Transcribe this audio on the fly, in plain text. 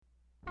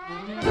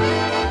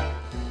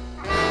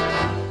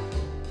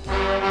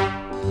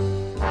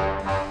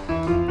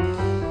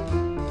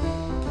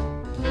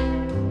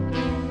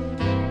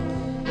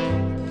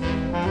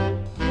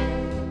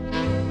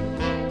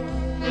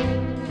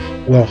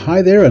Well,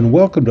 hi there, and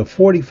welcome to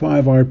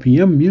 45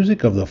 RPM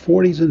Music of the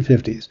 40s and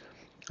 50s.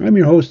 I'm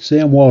your host,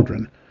 Sam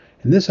Waldron.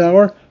 In this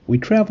hour, we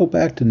travel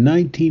back to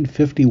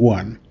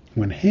 1951,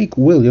 when Hank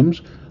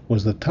Williams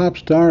was the top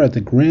star at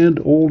the Grand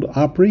Ole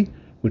Opry,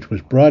 which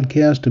was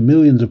broadcast to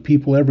millions of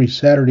people every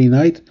Saturday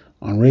night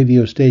on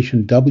radio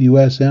station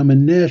WSM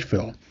in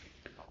Nashville.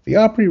 The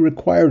Opry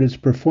required its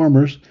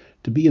performers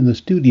to be in the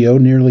studio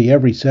nearly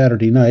every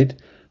Saturday night,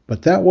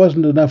 but that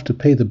wasn't enough to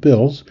pay the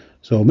bills,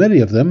 so many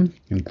of them,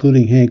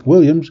 including Hank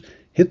Williams,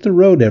 hit the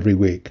road every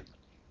week.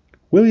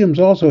 Williams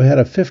also had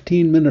a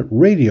 15-minute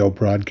radio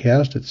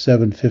broadcast at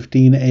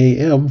 7:15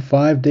 a.m.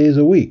 5 days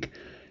a week.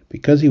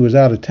 Because he was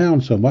out of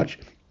town so much,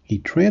 he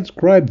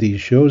transcribed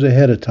these shows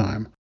ahead of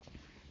time.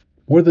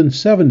 More than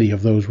 70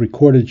 of those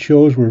recorded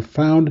shows were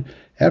found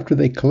after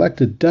they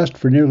collected dust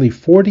for nearly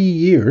 40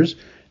 years,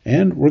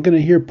 and we're going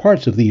to hear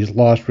parts of these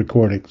lost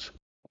recordings.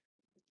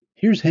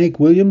 Here's Hank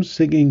Williams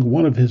singing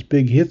one of his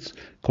big hits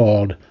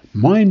called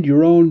Mind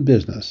Your Own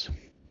Business.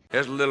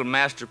 Here's a little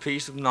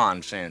masterpiece of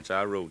nonsense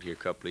I wrote here a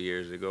couple of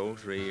years ago,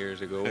 3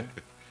 years ago.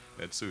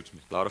 That suits me.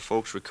 A lot of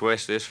folks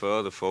request this for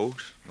other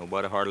folks.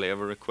 Nobody hardly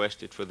ever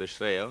requests it for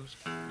themselves.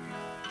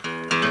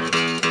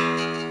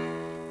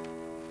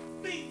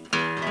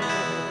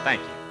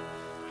 Thank you.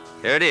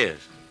 Here it is.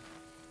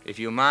 If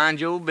you mind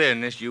your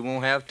business, you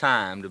won't have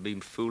time to be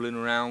fooling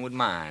around with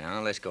mine.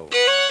 Huh? Let's go.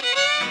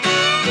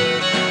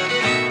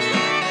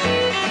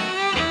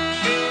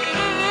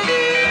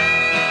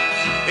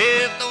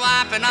 If the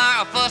wife and I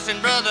are fussing,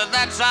 brother,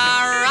 that's all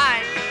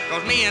right.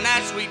 'Cause me and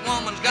that sweet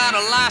woman's got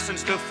a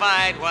license to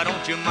fight. Why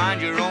don't you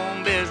mind your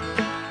own business?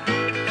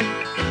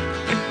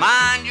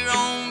 Mind your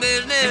own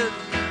business.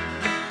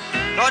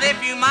 'Cause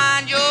if you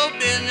mind your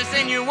business,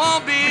 then you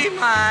won't be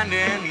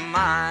minding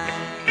mine.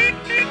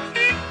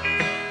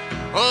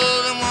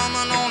 Oh, the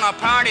woman on our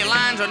party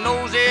line's a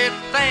nosy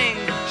thing.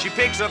 She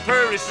picks up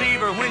her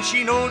receiver when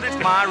she knows it's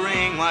my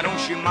ring. Why don't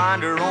she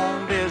mind her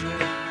own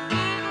business?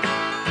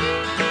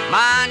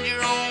 Mind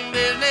your own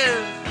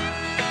business.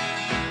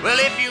 Well,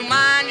 if you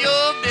mind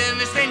your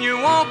business, then you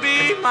won't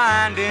be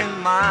minding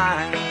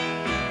mine.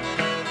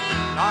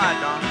 All right,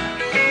 Don.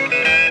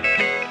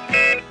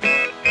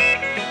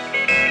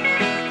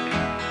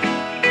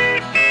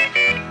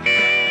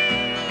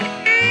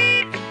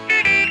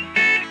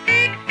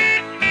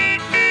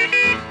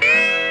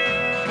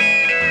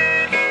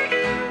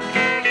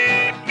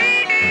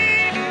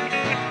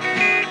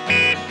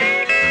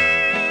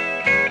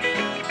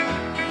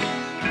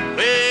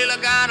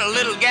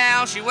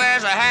 She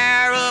wears her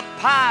hair up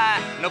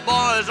high, and the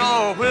boys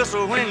all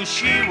whistle when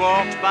she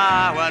walks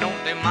by. Why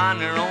don't they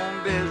mind their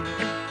own business?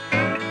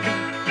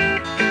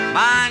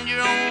 Mind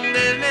your own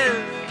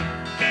business.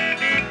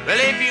 Well,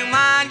 if you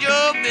mind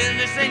your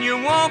business, then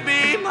you won't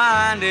be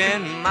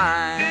minding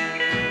mine.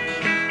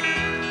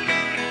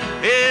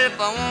 If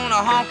I want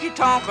a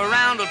honky-tonk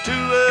around till 2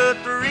 or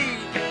 3,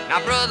 now,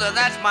 brother,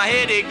 that's my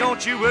headache.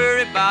 Don't you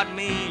worry about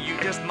me. You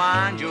just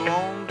mind your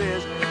own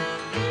business.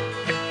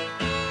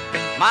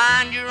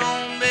 Mind your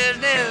own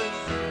business.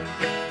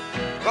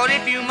 'Cause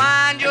if you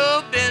mind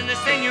your business,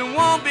 then you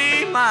won't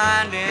be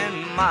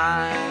minding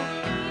mine.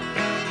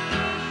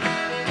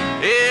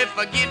 If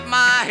I get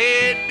my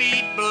head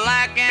beat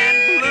black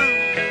and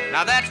blue,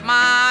 now that's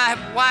my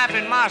wife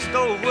and my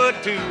stove wood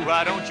too.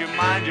 Why don't you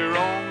mind your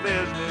own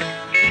business?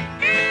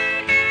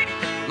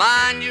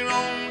 Mind your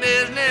own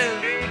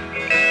business.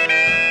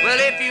 Well,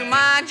 if you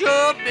mind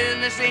your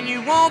business, then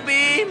you won't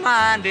be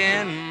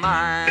minding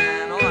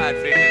mine. All right,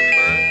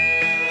 Ficklenberg.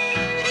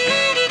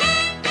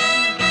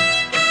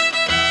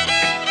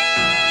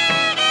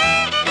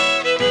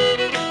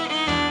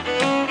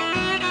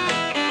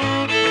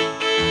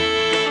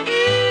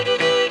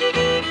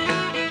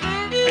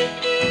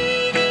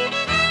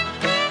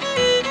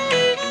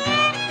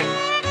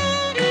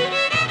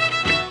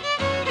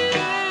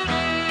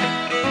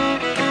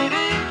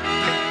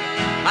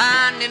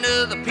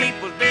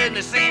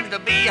 Seems to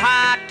be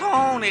high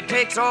tone. It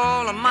takes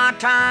all of my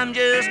time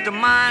just to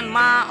mind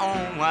my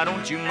own. Why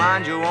don't you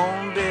mind your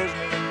own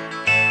business?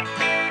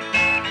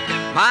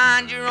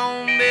 Mind your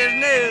own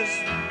business.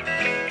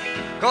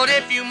 'Cause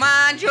if you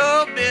mind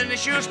your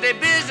business, you'll stay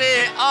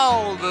busy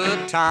all the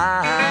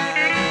time.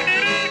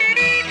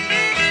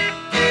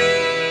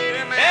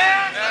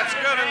 Yeah, that's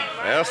good.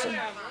 Elson,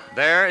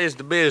 there is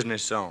the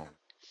business song.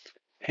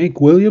 Hank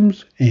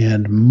Williams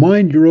and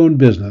Mind Your Own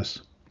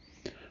Business.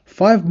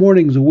 5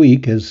 mornings a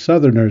week, as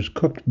Southerners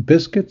cooked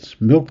biscuits,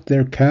 milked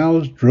their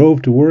cows,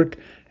 drove to work,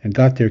 and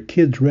got their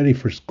kids ready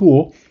for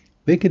school,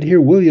 they could hear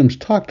Williams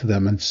talk to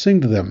them and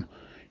sing to them.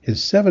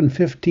 His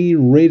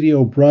 7:15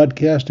 radio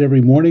broadcast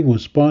every morning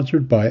was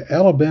sponsored by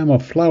Alabama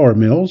Flour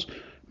Mills,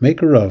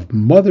 maker of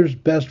Mother's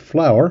Best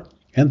Flour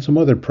and some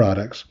other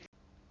products.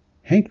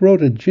 Hank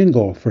wrote a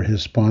jingle for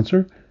his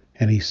sponsor,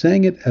 and he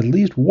sang it at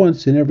least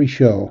once in every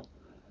show.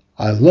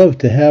 I love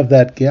to have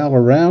that gal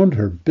around,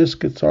 her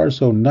biscuits are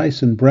so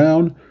nice and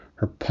brown,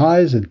 her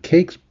pies and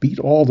cakes beat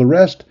all the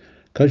rest,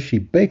 'cause she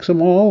bakes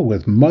 'em all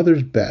with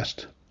mother's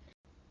best.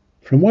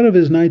 From one of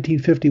his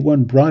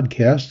 1951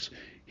 broadcasts,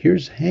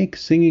 here's Hank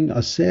singing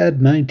a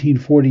sad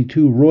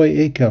 1942 Roy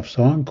Acuff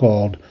song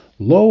called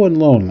Low and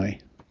Lonely.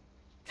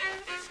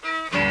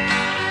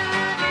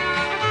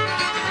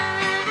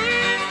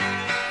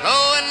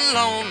 Low and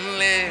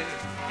lonely,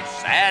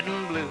 sad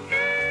and blue,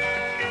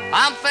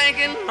 I'm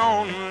thinking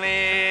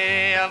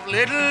only of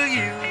little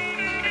you,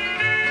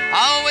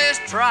 always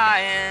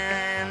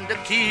trying to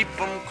keep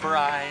from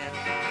crying.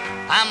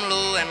 I'm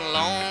low and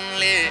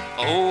lonely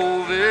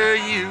over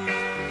you.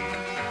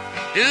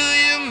 Do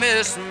you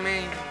miss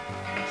me?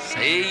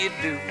 Say you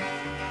do.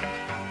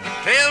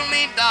 Tell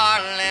me,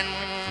 darling,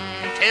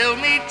 tell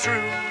me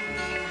true.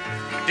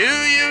 Do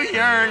you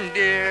yearn,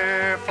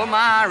 dear, for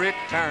my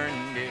return,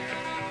 dear?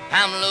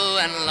 I'm low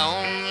and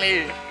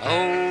lonely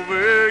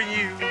over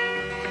you.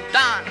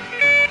 Don.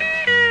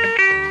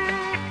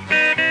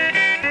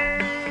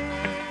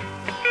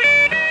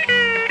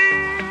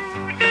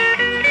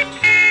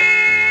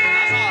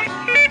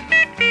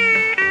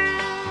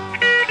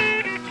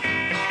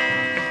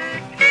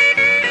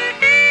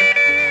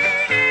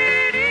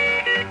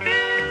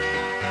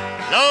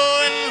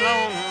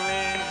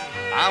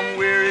 I'm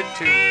weary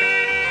too.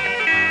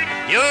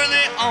 You're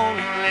the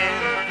only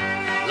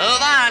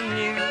love I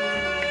knew.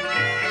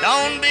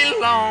 Don't be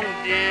long,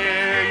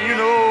 dear, you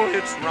know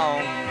it's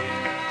wrong, dear.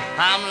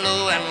 I'm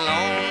low and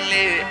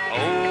lonely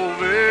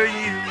over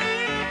you.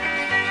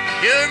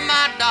 You're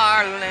my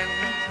darling,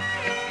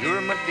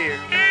 you're my dear.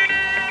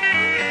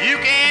 You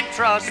can't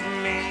trust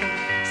me,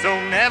 so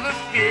never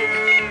fear.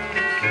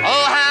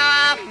 Oh,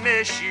 how I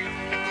miss you,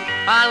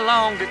 I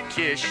long to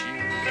kiss you.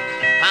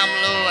 I'm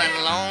low and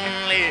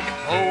lonely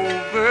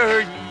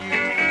over you.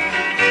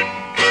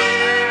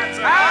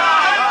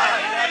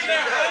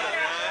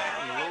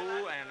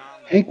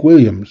 Hank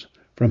Williams,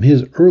 from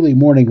his early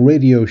morning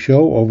radio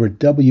show over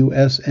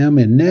WSM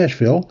in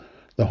Nashville,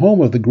 the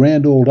home of the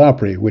Grand Ole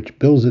Opry, which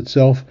bills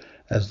itself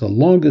as the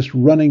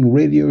longest-running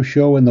radio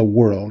show in the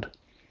world.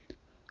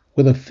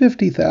 With a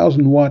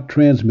 50,000-watt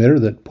transmitter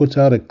that puts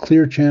out a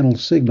clear channel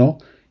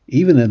signal,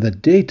 even in the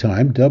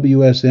daytime,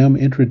 WSM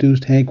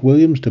introduced Hank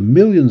Williams to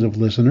millions of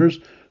listeners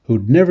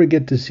who'd never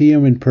get to see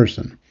him in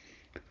person.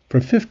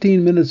 For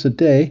 15 minutes a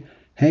day,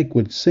 Hank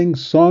would sing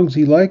songs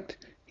he liked.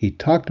 He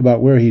talked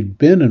about where he'd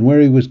been and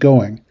where he was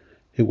going.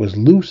 It was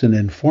loose and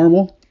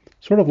informal,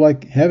 sort of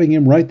like having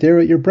him right there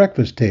at your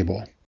breakfast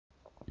table.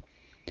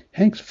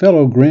 Hank's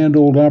fellow Grand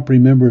Ole Opry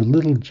member,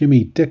 Little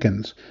Jimmy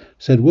Dickens,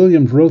 said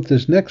Williams wrote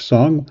this next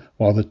song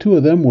while the two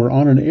of them were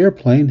on an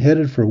airplane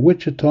headed for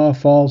Wichita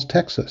Falls,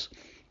 Texas.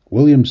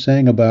 Williams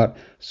sang about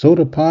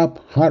soda pop,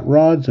 hot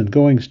rods, and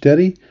going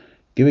steady,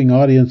 giving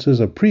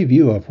audiences a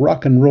preview of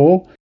rock and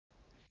roll,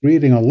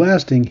 creating a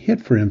lasting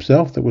hit for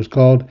himself that was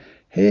called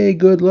Hey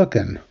Good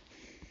Lookin'.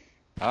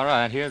 All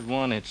right, here's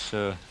one that's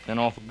been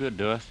awful good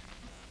to us.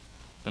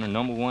 Been a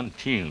 #1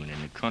 tune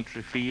in the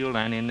country field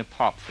and in the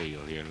pop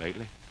field here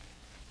lately.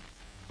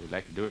 We'd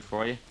like to do it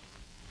for you.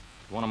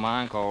 One of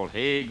mine called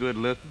Hey Good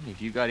Lookin'.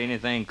 If you got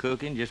anything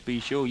cooking, just be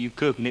sure you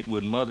cooking it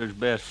with mother's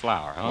best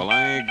flour, huh? Well,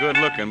 I ain't good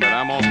looking, but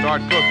I'm gonna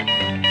start cooking.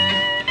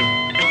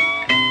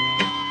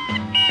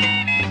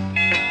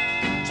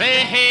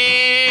 Say,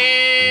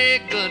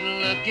 hey, good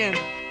looking,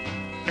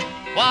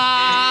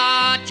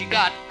 what you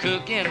got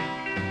cooking?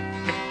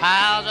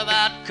 How's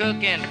about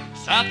cooking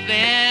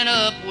something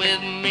up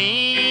with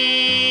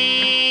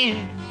me?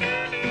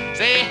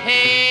 Say,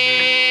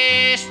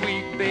 hey,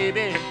 sweet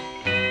baby,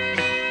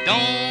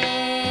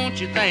 don't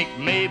you think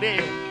maybe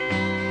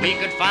we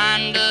could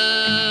find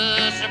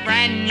us a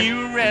brand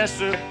new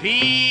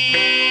recipe?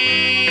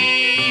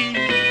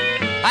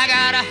 I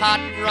got a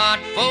hot rod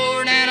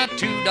Ford and a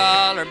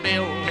 $2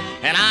 bill,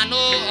 and I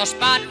know a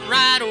spot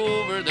right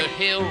over the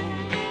hill.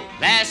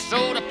 That's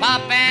soda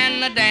pop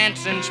and the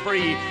dancing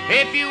spree.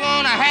 If you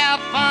wanna have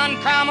fun,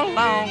 come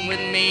along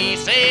with me.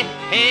 Say,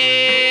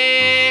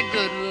 hey,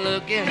 good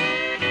looking,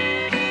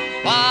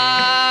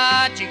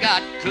 what you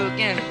got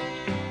cooking?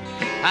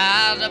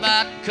 How's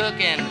about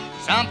cooking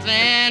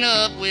something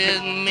up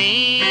with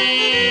me?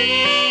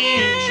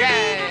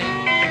 Shine.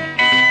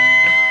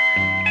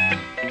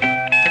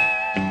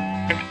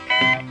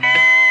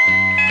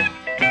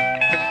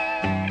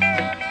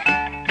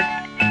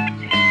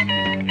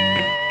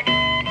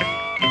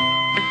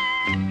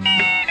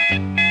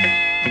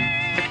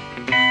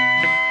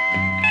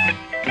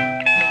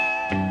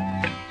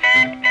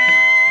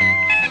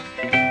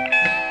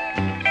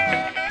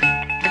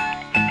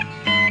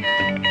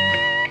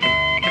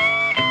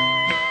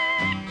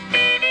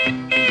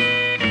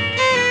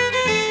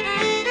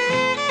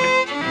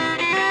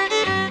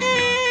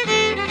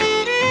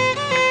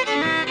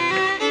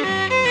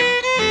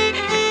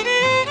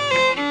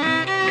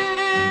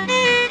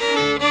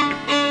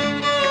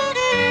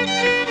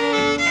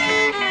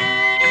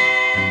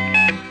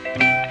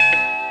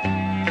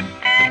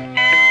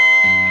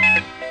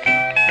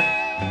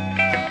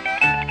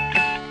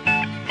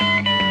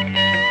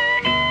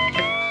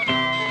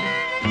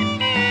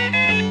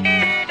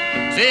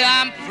 Say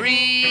I'm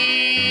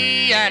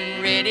free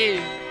and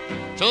ready,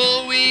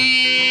 so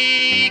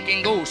we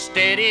can go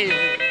steady.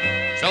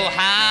 So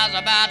how's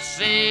about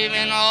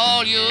saving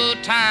all your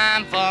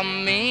time for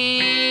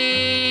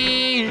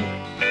me?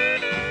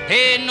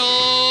 Hey,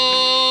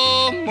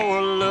 no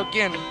more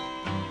looking,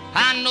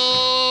 I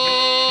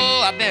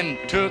know I've been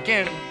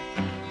tooken.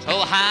 So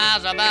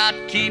how's about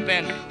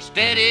keeping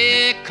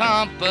steady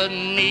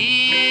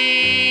company?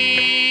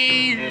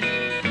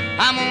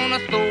 I'm gonna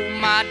throw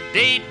my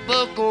date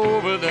book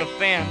over the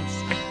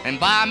fence and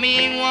buy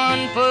me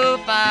one for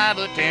 5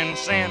 or 10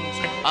 cents.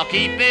 I'll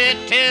keep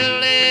it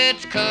till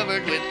it's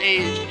covered with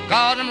age,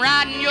 'cause I'm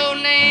writing your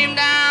name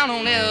down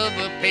on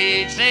every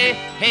page. Say,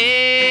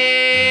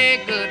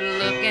 hey, good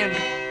looking,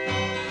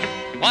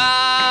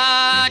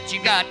 what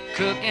you got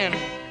cooking?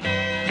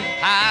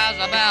 How's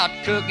about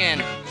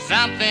cooking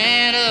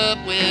something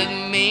up with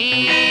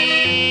me?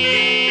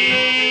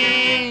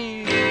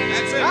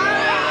 That's it.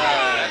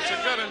 That's a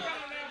good one.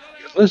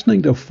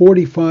 Listening to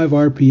 45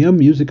 RPM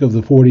music of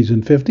the 40s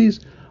and 50s,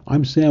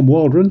 I'm Sam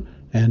Waldron,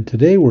 and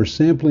today we're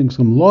sampling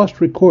some lost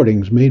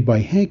recordings made by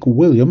Hank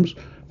Williams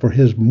for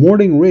his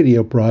morning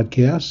radio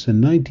broadcasts in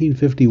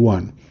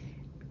 1951.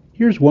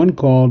 Here's one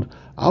called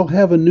I'll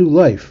Have a New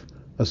Life,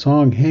 a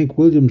song Hank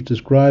Williams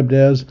described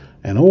as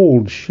an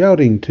old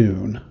shouting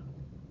tune.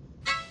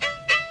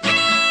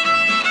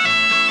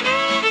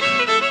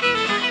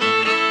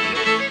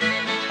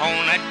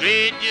 On that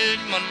great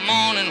judgment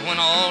morning when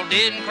all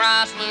dead in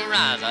Christ will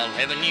rise, I'll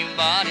have a new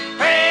body.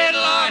 Praise the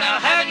Lord, I'll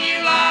have a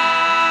new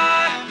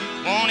life.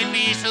 Won't it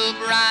be so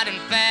bright and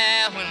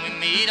fair when we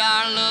meet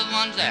our loved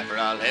ones after?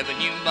 I'll have a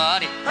new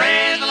body.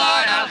 Praise the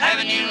Lord, I'll have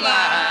a new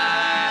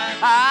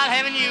life. I'll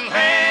have a new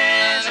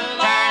praise the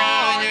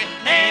Lord.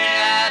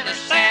 Ain't the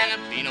sand,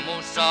 there'll be no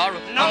more sorrow,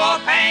 no more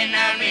pain,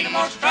 there'll be no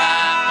more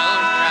strife, no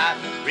strife.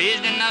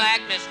 Raised in the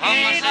likeness of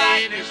my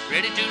Savior,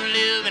 ready to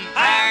live in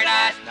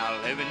paradise. And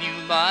I'll have a new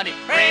body.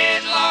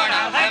 Praise the Lord,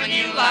 I'll have a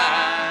new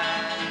life.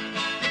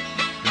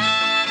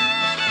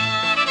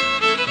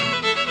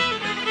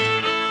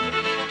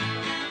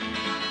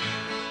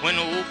 When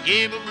old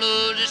Gabriel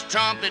blows his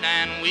trumpet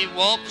and we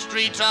walk the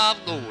streets of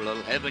gold,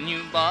 I'll have a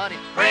new body.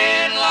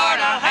 Praise the Lord,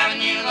 I'll have a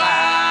new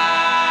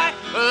life.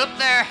 Up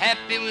there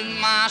happy with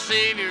my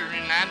Savior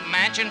in that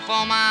mansion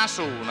for my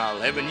soul, and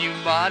I'll have a new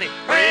body.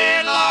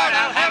 Praise the Lord,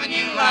 I'll have a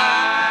new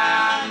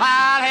life.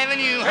 I'll have a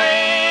new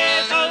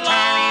praise the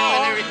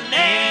Lord.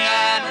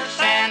 Never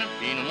stand,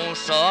 be no more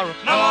sorrow,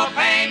 no more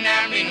pain,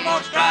 there'll be no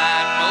more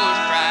strife, no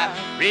strife.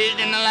 Raised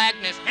in the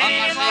likeness of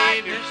my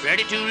Savior,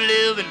 ready to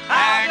live in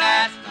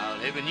paradise. I'll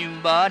have a new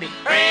body.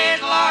 Praise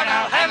the Lord,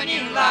 I'll have a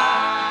new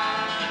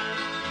life.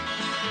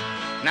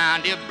 Now,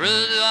 dear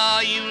brother,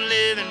 are you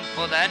living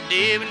for that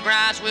day when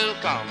Christ will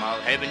come?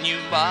 I'll have a new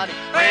body.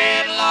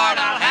 Praise the Lord,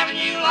 I'll have a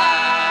new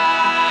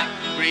life.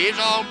 Graves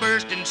all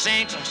bursting,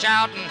 saints and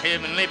shouting,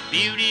 heavenly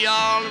beauty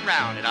all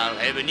around it. I'll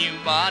have a new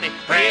body.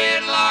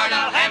 Praise the Lord,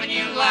 I'll have a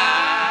new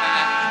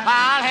life.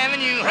 I'll have a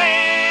new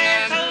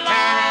praise the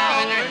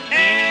Lord.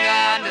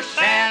 God to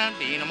stand,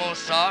 be no more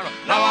sorrow,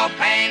 no more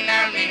pain,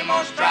 there'll be no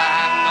more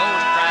strife, no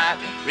strife.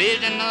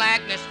 Raised in the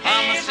likeness of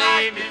my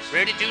Savior,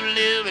 ready to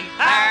live in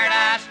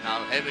paradise, and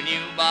I'll have a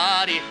new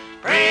body.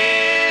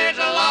 Praise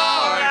the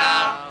Lord,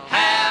 I'll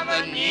have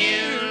a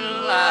new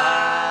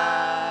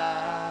life.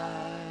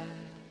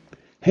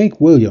 Hank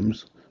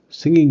Williams,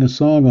 singing a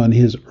song on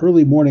his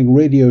early morning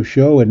radio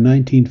show in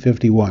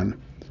 1951.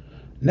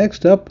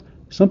 Next up,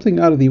 something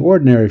out of the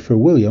ordinary for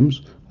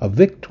Williams, a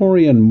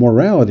Victorian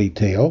morality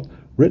tale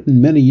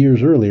written many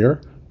years earlier,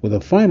 with a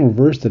final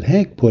verse that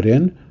Hank put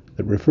in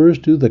that refers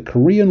to the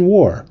Korean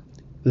War.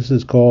 This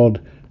is called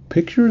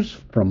Pictures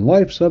from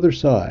Life's Other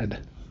Side.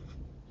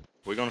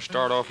 We're going to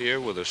start off here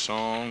with a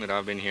song that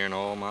I've been hearing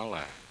all my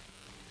life.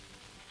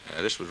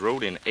 This was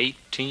wrote in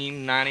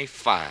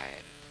 1895.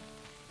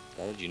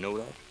 Did you know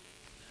that?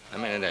 I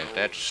mean,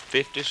 that's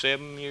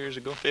 57 years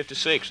ago.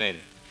 56, ain't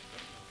it?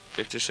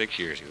 56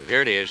 years ago.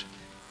 Here it is.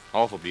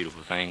 Awful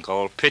beautiful thing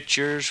called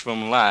Pictures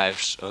from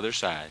Life's Other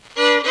Side.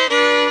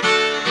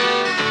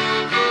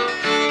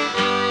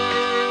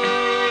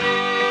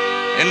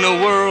 In the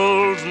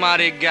world's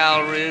mighty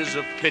galleries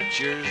of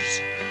pictures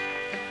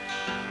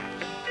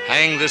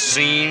hang the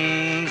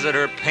scenes that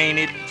are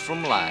painted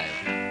from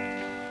life.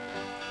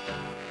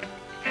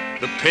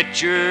 The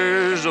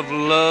pictures of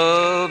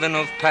love and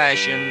of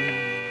passion.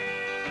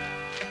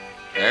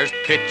 There's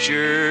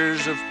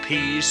pictures of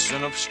peace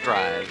and of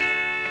strife.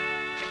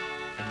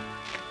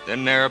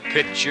 Then there are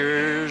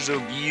pictures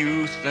of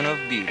youth and of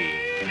beauty,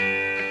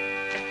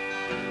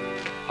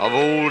 of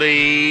old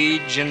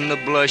age and the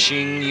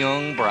blushing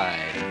young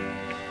bride.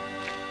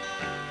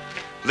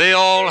 They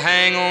all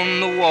hang on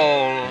the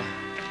wall,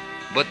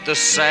 but the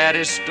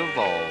saddest of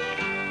all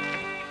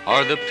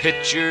are the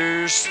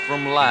pictures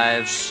from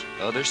life's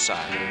other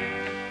side.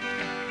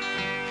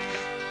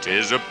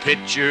 'Tis a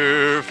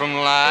picture from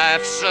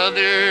life's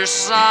other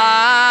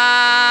side,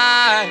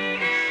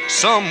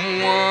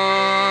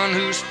 someone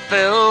who's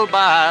fell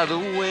by the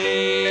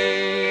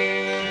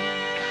way,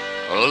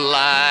 A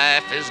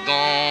life has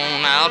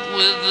gone out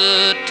with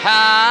the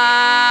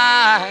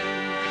tide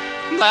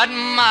that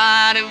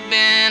might have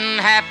been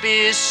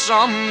happy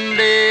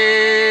someday.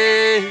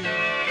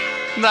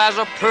 There's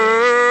a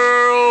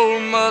poor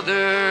old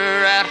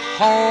mother at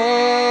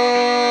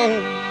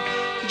home,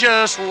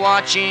 just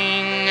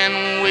watching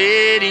and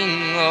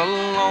waiting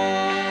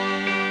alone.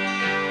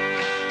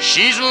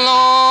 She's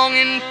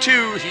longing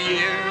to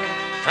hear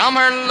from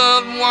her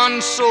loved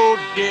one so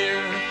dear.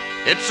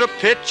 It's a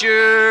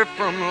picture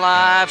from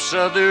life's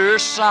other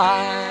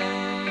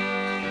side.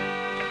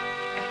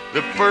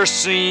 The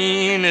first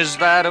scene is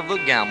that of a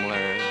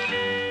gambler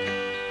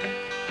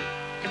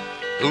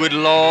who had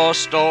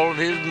lost all of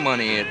his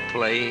money at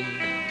play.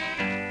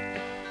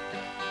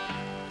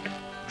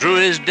 Drew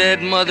his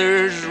dead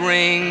mother's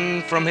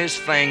ring from his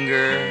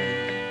finger,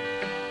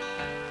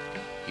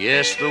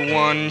 yes, the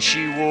one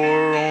she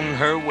wore on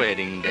her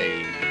wedding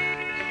day.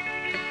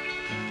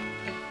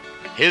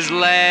 His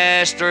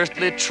last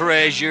earthly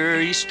treasure,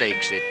 he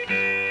stakes it.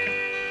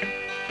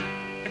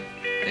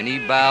 Then he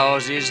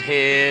bows his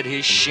head,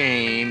 his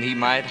shame he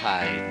might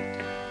hide.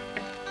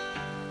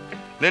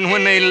 Then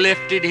when they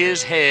lifted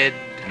his head,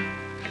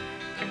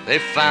 they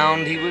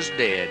found he was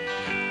dead.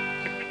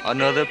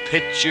 Another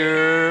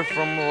picture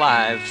from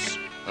life's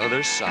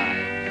other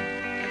side.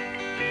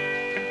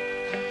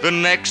 The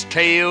next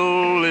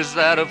tale is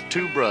that of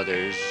two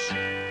brothers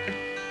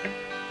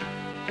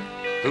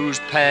whose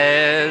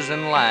paths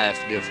in life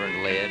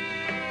different led.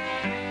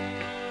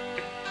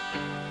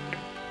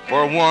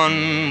 For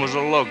one was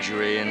a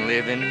luxury in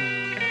living,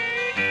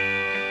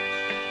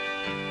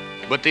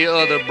 but the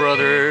other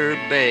brother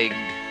begged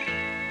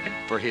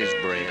for his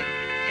bread.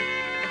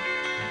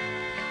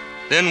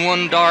 Then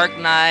one dark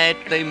night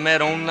they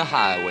met on the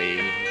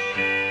highway.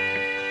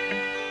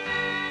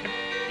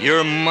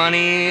 Your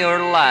money or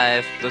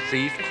life, the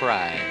thief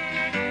cried.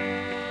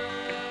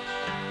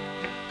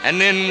 And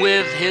then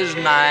with his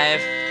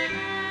knife,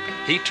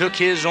 he took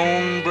his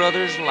own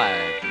brother's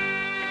life.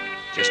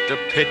 Just a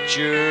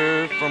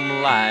picture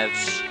from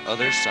life's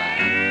other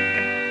side.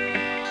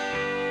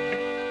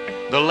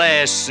 The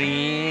last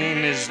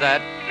scene is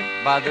that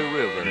by the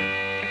river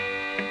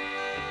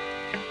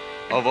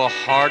of a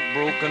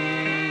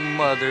heartbroken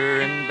mother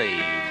and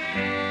babe.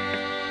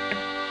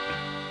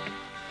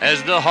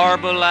 As the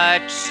harbor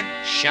lights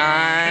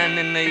shine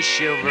and they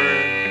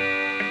shiver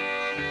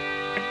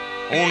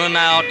on an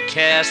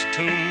outcast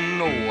whom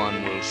no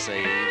one will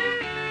save.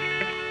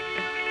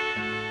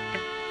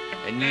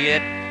 And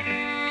yet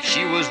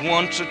she was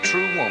once a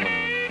true woman.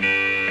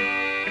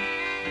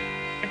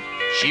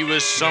 She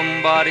was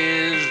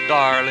somebody's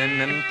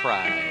darling and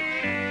pride.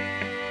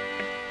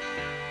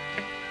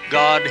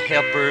 God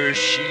help her,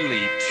 she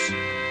leaps,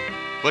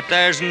 but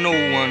there's no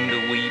one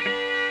to weep.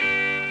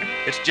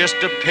 It's just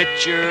a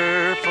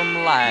picture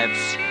from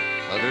life's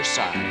other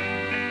side.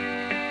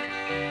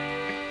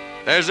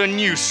 There's a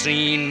new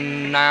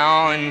scene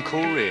now in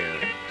Korea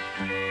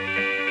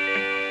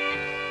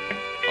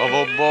of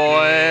a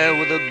boy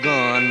with a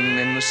gun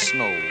in the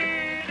snow,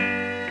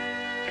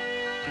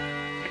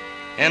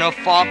 in a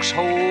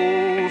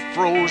foxhole,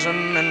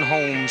 frozen and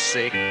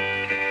homesick.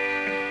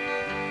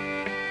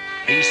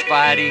 He's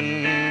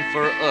fighting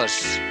for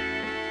us,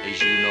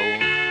 as you know.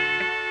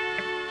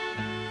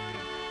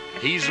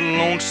 He's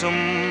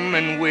lonesome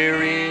and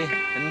weary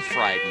and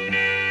frightened.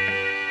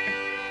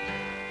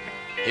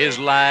 His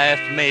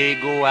life may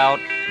go out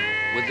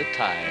with the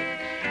tide,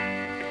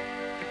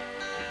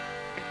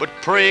 but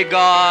pray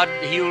God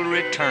he'll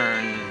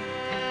return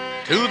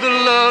to the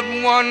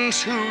loved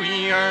ones who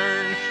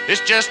yearn.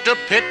 It's just a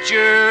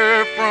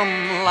picture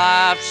from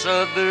life's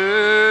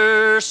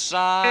other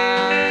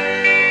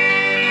side.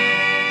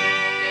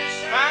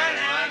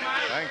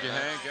 Thank you,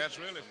 Hank. That's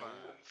really fine.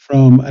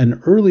 From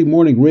an early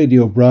morning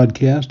radio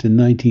broadcast in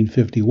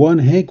 1951,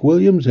 Hank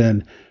Williams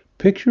and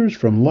Pictures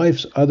from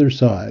Life's Other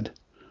Side.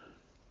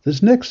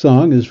 This next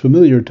song is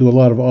familiar to a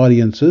lot of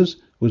audiences.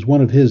 It was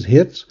one of his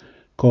hits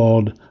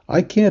called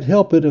I Can't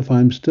Help It If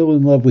I'm Still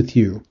in Love with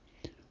You.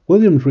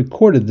 Williams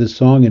recorded this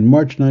song in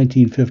March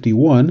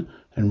 1951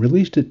 and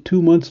released it 2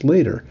 months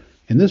later.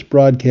 In this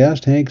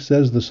broadcast, Hank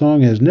says the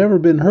song has never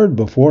been heard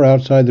before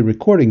outside the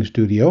recording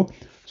studio,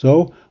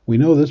 so we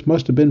know this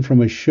must have been from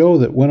a show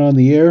that went on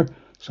the air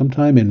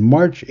sometime in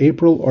March,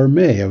 April, or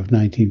May of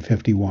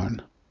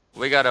 1951.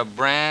 We got a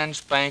brand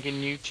spanking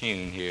new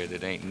tune here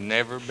that ain't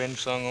never been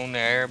sung on the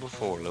air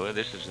before, Louis.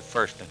 This is the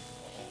first one.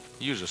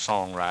 You's a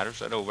songwriter,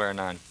 sit over there and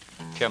now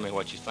tell me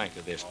what you think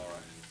of this one.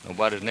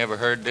 Nobody's never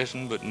heard this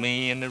one but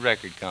me and the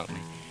record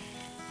company.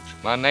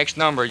 My next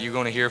number you're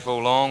going to hear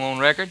for long on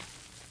record,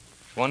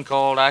 one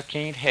called I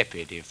Can't Help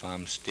It If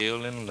I'm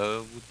Still in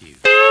Love with You.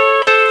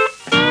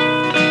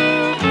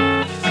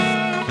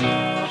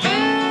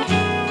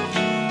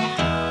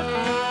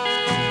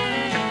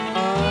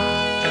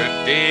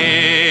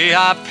 Today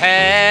I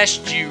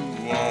passed you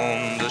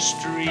on the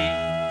street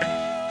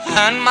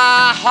and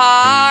my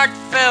heart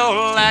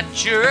fell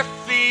at your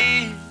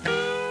feet.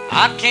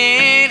 I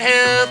can't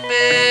help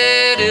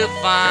it if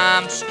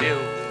I'm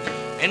still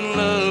in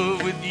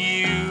love with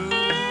you.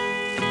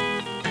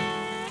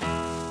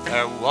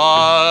 there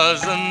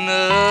was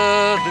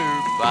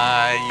another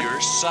by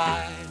your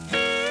side,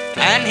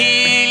 and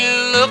he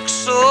looked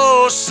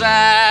so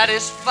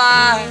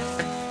satisfied,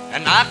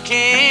 and I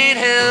can't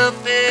help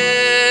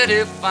it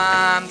if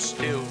I'm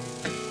still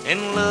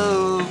in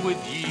love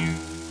with you.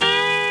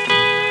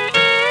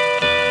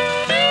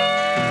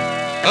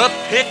 A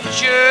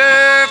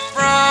picture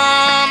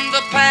from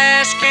the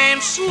past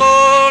came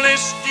slowly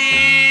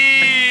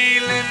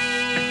stealing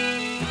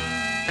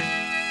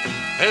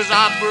as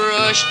I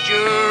brushed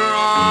your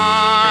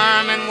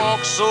arm and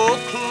walked so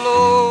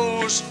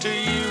close to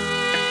you.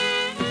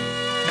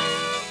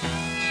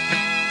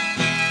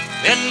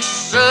 Then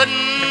suddenly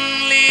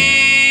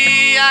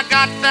I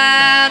got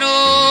that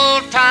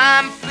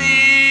old-time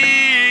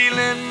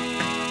feeling,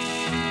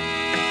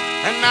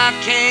 and I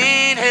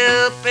can't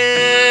help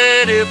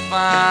it if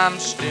I'm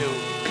still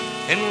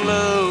in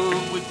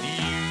love with you.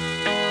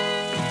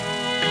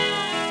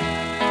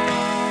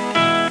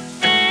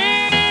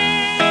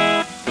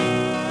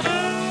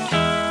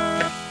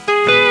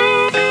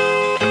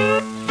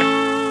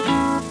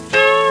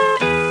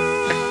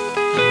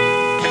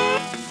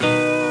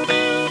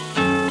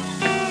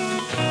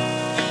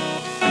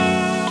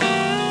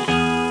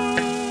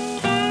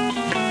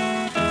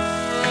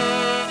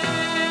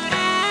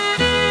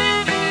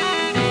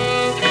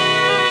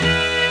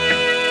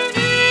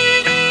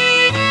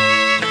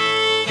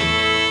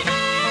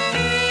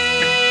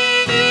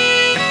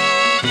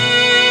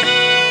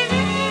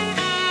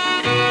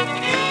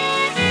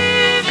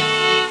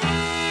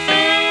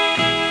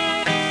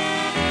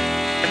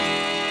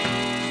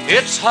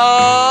 It's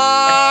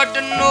hard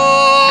to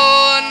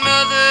know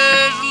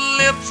another's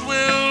lips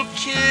will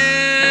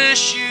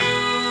kiss you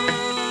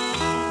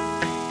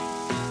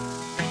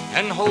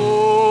and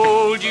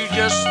hold you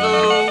just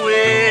the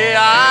way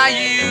I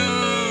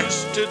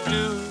used to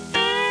do.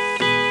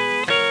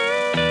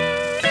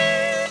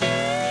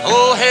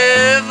 Oh,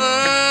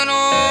 heaven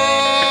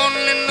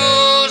only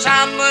knows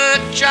how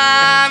much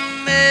I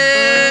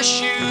miss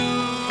you,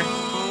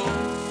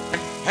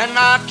 and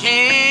I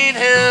can't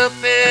help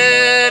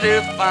it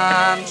if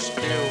I'm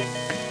still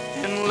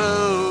in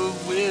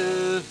love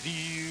with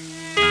you.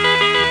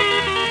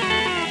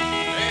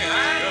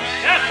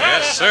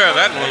 Yes, sir.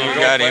 That one You will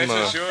got go him,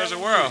 places sure as a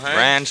world, Hank.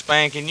 Brand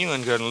spanking new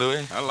one, Cousin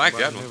Louie. I like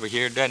that one. Never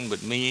hear nothing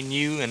but me and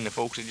you and the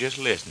folks that just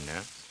listen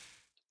now.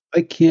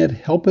 I Can't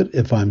Help It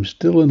If I'm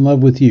Still in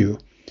Love with You,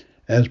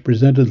 as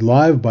presented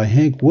live by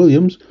Hank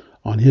Williams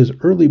on his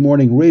early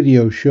morning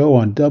radio show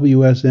on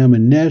WSM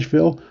in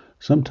Nashville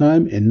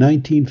sometime in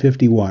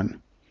 1951.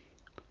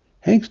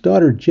 Hank's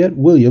daughter Jet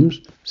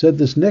Williams said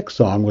this next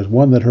song was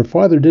one that her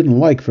father didn't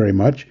like very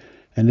much,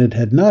 and it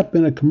had not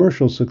been a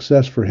commercial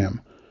success for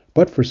him.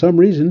 But for some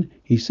reason,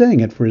 he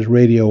sang it for his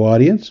radio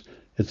audience.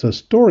 It's a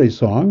story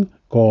song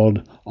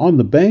called On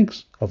the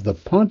Banks of the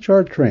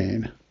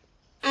Pontchartrain.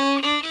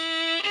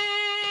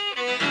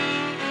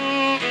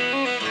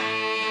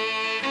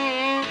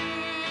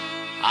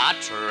 I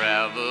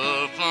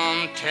traveled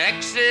from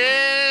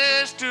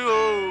Texas to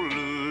old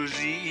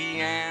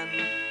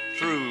Louisiana,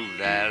 through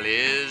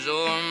valleys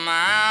or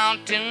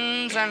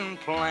mountains and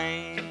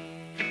plains.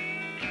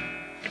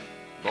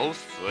 Both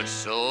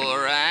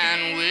footsore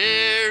and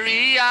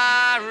weary,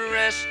 I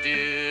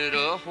rested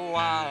a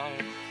while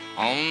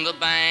on the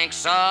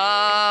banks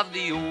of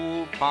the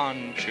old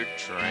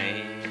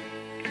Pontchartrain.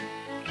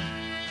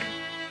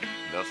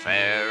 The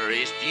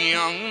fairest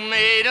young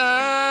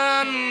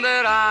maiden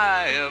that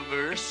I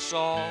ever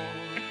saw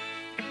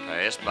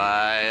passed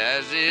by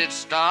as it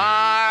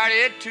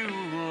started to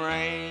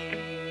rain.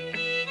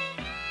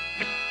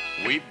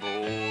 We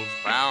both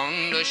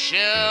found a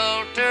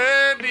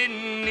shelter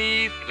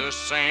beneath the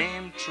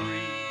same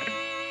tree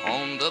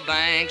on the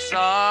banks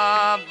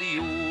of the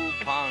old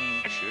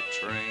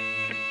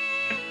Pontchartrain.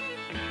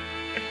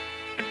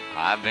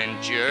 I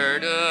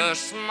ventured a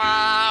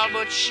smile,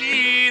 but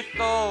she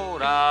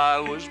thought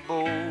I was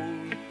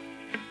bold.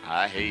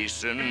 I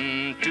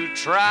hastened to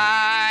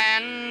try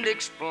and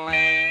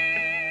explain,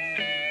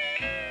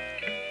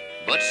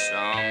 but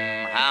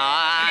somehow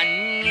I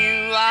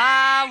knew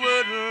I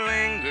would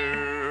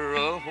linger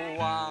a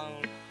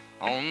while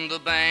on the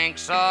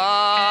banks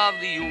of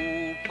the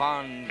old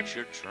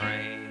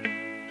Pontchartrain.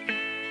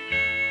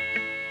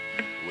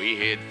 We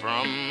hid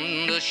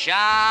from the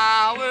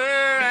shower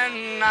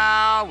an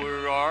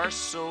hour or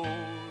so.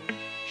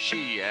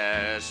 She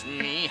asked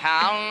me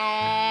how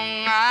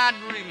long I'd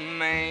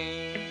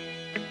remain.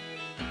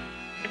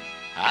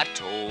 I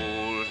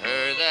told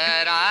her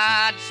that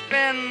I'd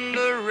spend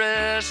the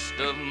rest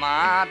of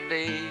my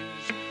days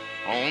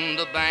on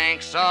the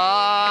banks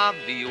of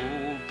the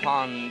old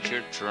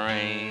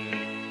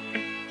Pontchartrain.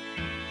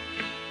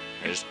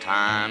 As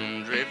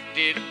time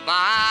drifted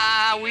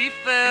by, we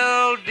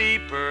fell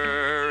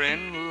deeper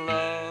in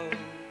love,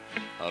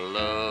 a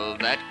love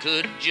that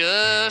could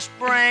just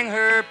bring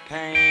her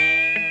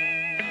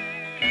pain.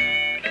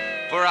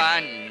 For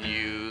I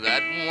knew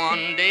that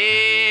one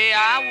day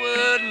I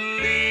would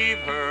leave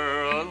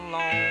her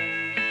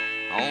alone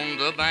on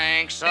the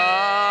banks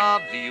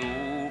of the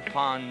old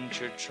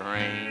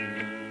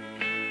Pontchartrain.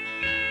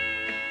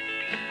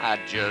 I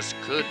just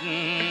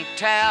couldn't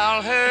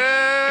tell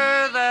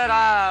her that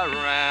I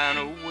ran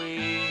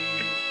away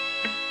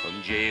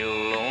from jail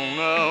on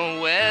the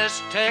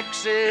West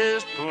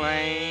Texas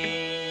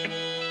plain.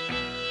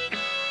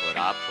 But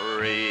I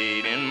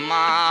prayed in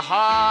my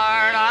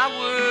heart I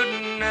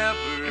would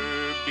never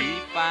be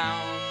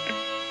found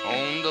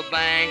on the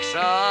banks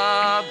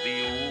of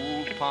the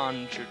old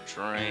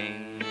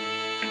Pontchartrain.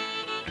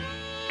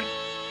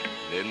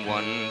 Then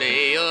one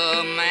day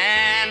a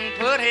man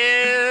put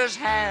his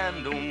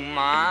hand on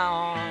my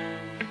arm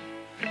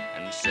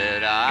and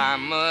said I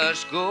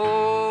must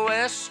go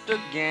west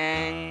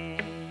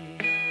again.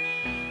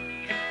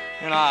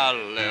 And I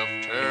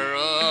left her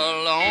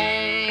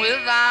alone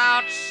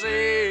without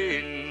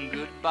saying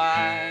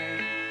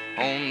goodbye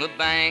on the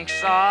banks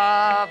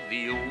of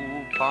the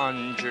old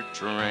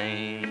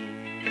Pontchartrain.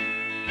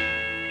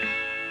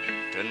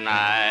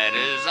 Tonight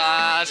as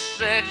I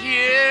sit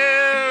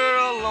here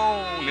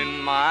alone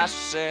in my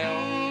cell,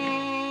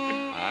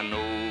 I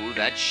know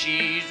that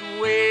she's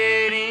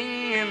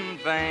waiting in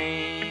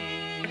vain.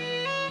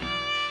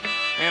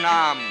 And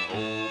I'm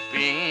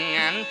hoping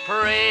and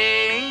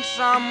praying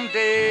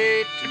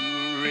someday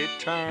to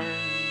return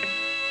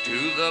to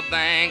the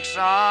banks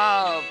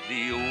of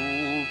the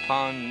old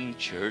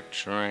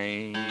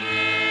Pontchartrain.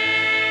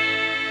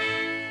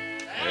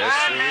 Yes,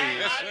 sir.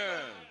 Yes, sir.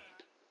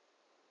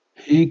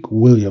 Hank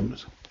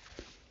Williams.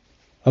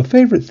 A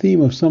favorite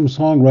theme of some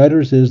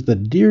songwriters is the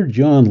Dear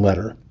John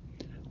letter.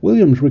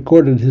 Williams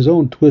recorded his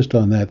own twist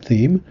on that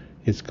theme.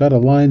 It's got a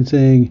line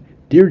saying,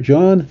 "Dear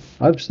John,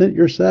 I've sent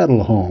your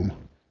saddle home."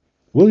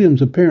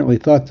 Williams apparently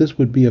thought this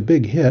would be a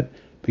big hit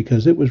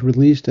because it was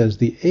released as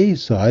the A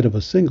side of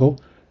a single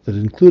that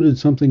included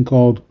something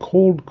called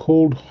Cold,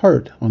 Cold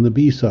Heart on the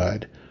B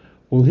side.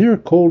 We'll hear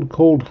Cold,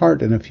 Cold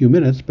Heart in a few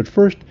minutes, but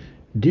first,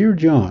 Dear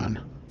John.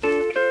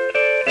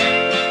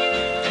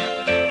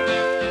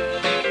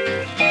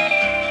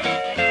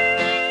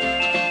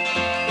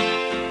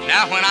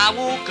 Now when I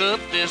woke up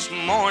this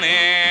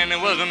morning, there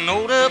was a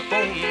note up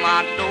on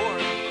my door.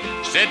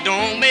 Said,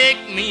 don't make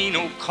me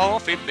no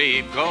coffee,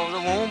 babe, 'cause I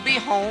won't be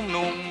home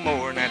no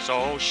more. And that's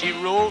all she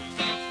wrote.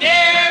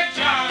 Dear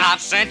John, I've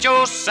sent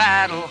your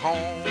saddle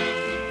home.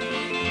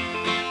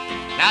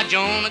 Now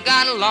Jonah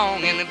got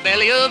along in the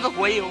belly of the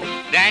whale,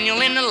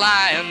 Daniel in the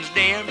lion's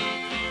den.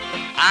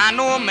 I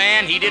know a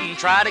man, he didn't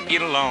try to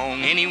get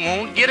along, and he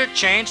won't get a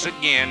chance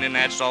again. And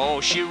that's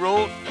all she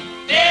wrote.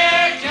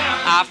 Dear John,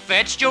 I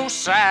fetched your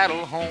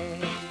saddle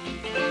home.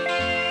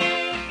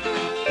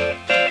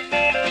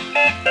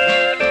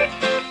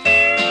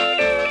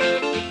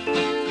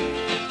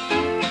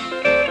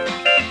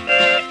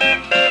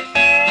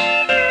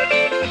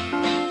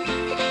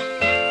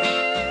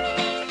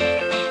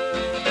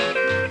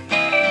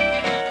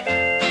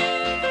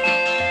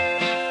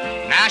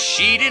 Now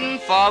she didn't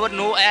forward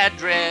no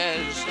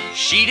address,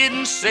 she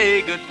didn't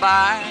say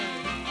goodbye.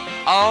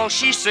 All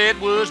she said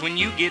was, when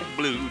you get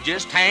blue,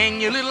 just hang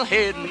your little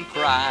head and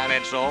cry.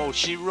 That's all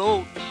she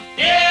wrote.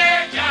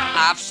 Dear John,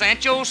 I've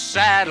sent your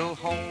saddle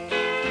home.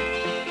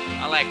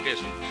 I like this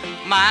one.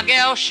 My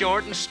gal's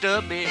short and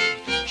stubby,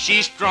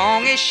 she's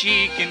strong as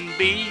she can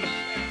be.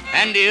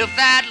 And if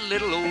that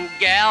little old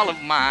gal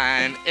of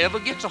mine ever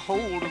gets a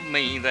hold of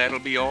me, that'll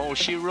be all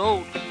she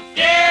wrote.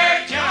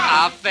 Dear John,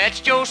 I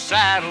fetched your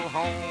saddle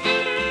home.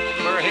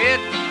 Her head.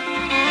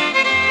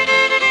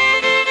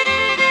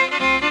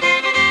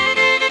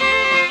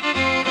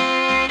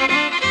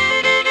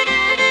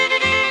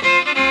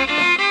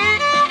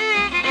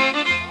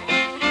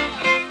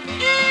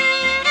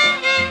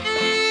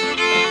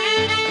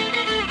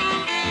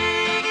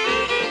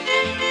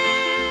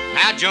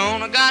 Now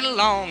Jonah got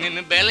along in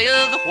the belly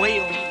of the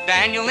whale,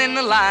 Daniel in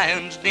the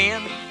lion's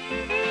den.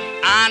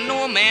 I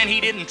know a man, he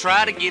didn't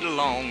try to get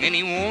along, and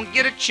he won't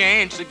get a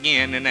chance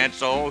again. And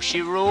that's all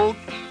she wrote.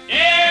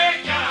 Dear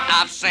John,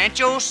 I've sent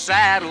your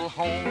saddle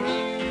home.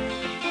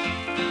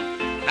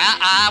 Now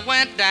I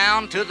went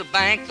down to the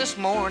bank this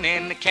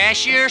morning, the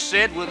cashier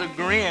said with a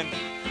grin,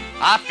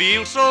 I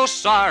feel so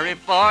sorry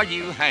for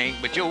you, Hank,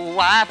 but your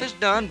wife has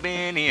done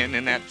been in.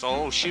 And that's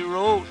all she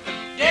wrote.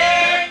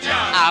 Dear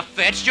John, I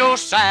fetched your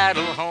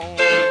saddle home.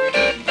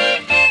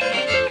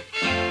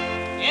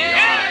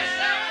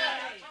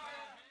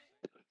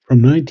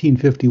 From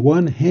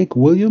 1951, Hank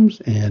Williams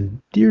and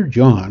Dear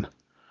John.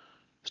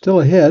 Still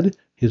ahead,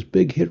 his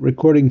big hit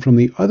recording from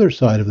the other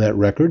side of that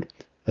record,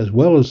 as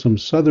well as some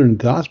Southern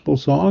gospel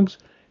songs,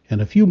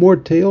 and a few more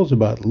tales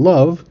about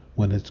love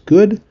when it's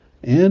good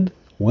and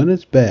when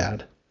it's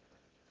bad.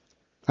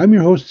 I'm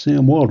your host,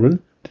 Sam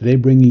Waldron, today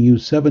bringing you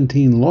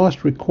 17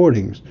 lost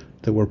recordings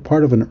that were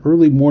part of an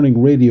early morning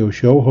radio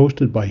show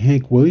hosted by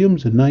Hank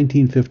Williams in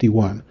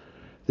 1951.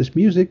 This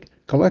music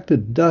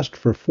collected dust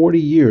for 40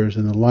 years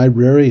in the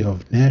library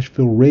of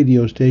Nashville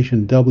radio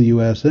station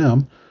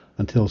WSM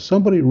until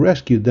somebody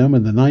rescued them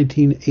in the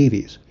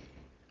 1980s.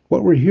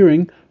 What we're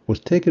hearing was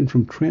taken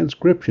from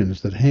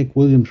transcriptions that Hank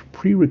Williams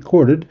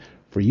pre-recorded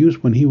for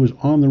use when he was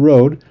on the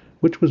road,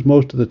 which was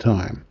most of the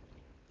time.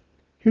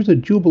 Here's a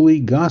Jubilee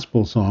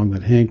gospel song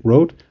that Hank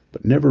wrote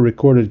but never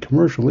recorded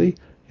commercially.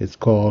 It's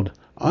called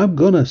I'm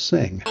Gonna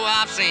Sing. Oh,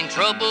 I've seen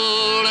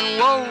trouble and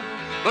woe,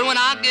 but when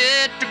I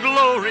get to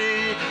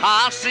glory,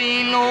 I'll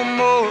see no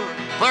more.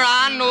 For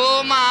I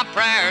know my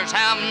prayers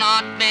have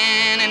not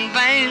been in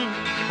vain.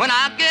 When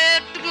I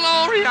get to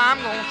glory, I'm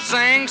gonna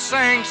sing,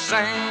 sing,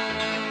 sing.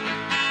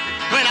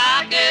 When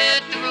I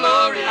get to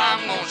glory,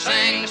 I'm gonna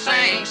sing,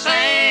 sing,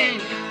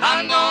 sing.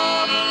 I'm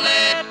gonna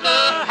let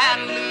the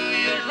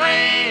hallelujahs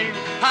ring.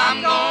 I'm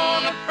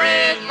gonna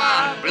praise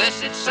my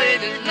blessed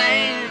Savior's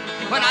name.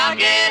 When I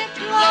get to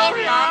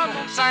glory, I'm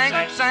gonna sing,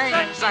 sing,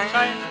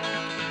 sing.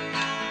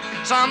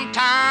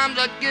 Sometimes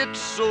I get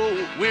so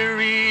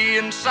weary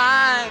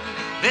inside,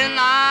 then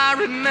I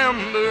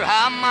remember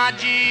how my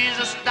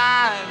Jesus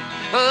died.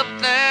 Up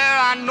there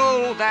I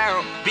know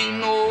there'll be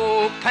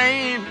no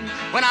pain.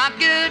 When I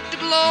get to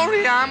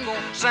glory, I'm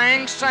gonna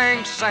sing,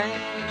 sing, sing.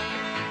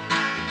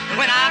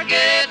 When I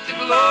get to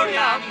glory,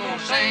 I'm gonna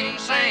sing,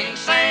 sing,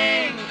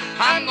 sing.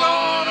 I'm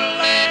gonna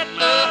let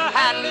the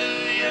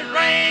hallelujah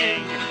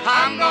ring.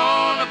 I'm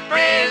gonna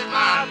praise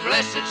my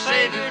blessed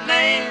Savior's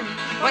name.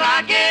 When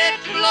I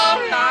get to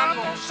glory, I'm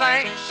gonna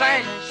sing,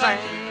 sing, sing.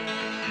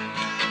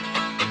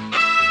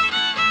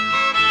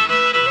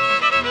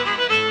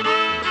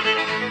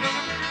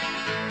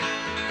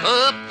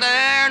 Up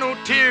there, no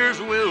tears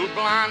will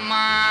blind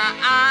my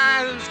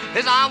eyes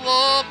as I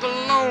walk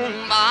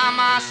alone by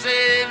my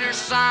Savior's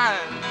side.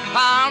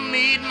 I'll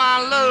meet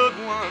my loved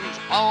ones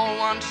all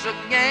once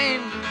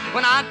again.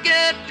 When I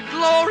get to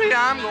glory,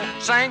 I'm gonna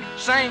sing,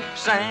 sing,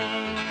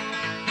 sing.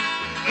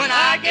 When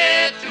I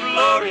get to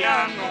glory,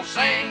 I'm gonna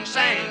sing,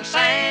 sing,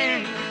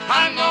 sing.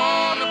 I'm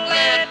gonna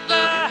let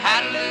the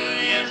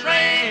hallelujahs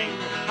ring.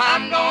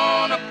 I'm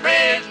gonna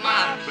praise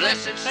my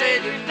blessed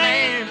Savior's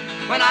name.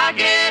 When I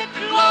get to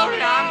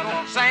glory, I'm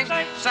gonna sing,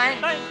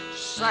 sing,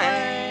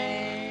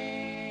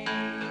 sing.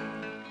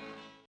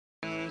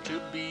 To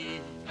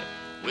be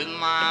with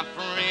my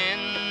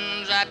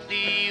friends at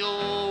the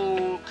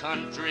old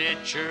country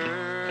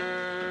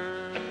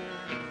church.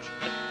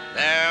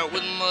 There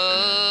with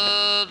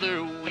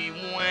Mother we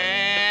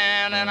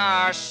went, and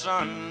our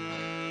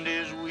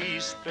Sundays we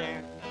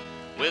spent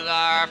with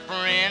our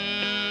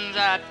friends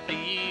at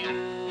the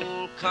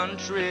old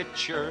country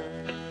church.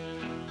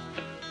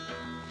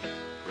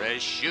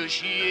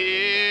 Precious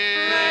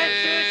years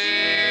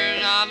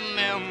of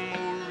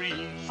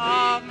memories,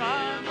 oh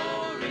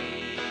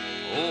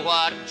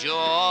what joy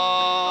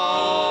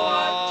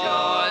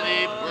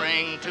they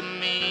bring to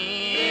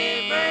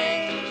me.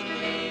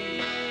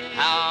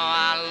 How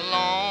I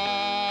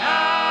long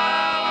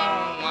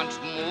once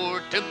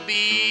more to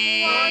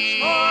be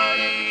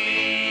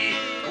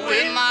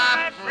with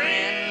my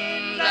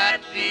friends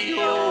at the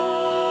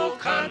old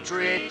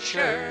country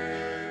church.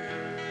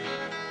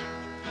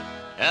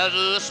 As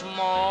a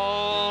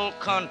small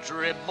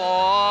country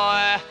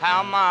boy,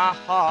 how my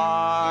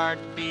heart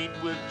beat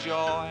with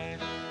joy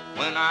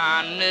when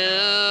I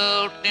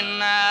knelt in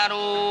that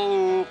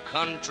old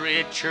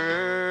country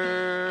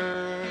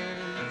church.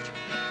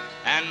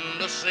 And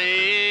the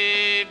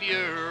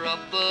Savior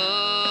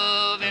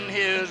above in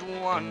His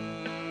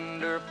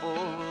wonderful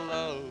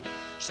love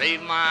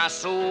saved my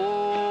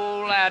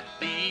soul at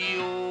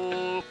the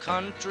old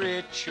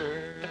country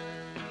church.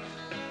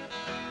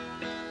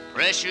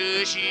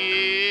 Precious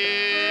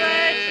years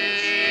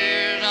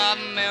of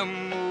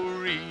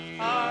memories,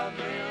 oh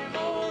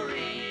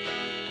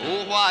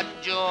what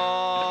joy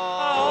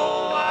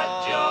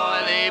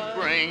they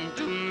bring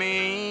to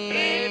me.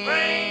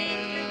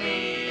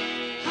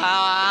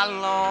 How I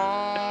long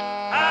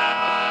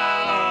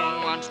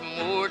once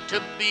more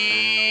to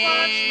be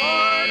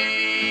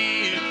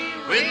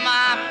with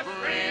my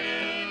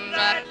friends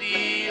at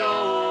the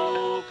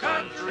old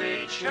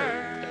country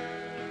church.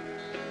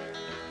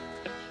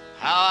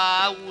 How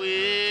I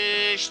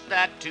wish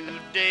that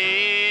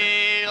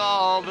today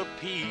all the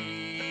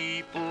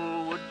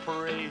people would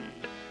pray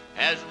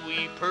as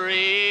we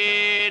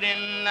prayed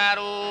in that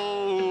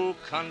old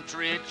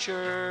country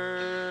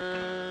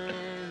church.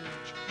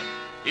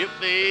 If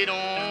they'd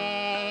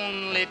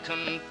only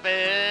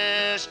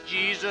confess,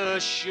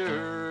 Jesus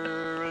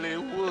surely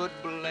would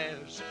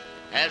bless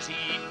as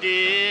He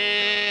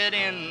did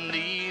in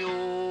the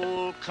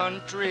old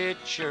country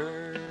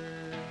church.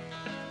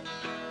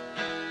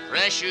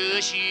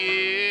 Precious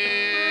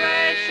years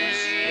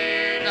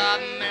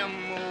of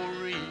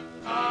memory,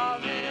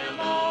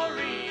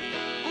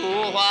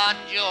 oh what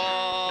joy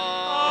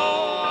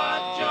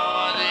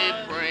they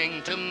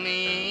bring to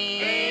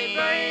me.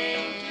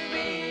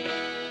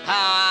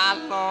 How I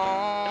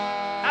long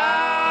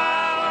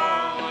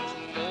once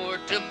more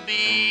to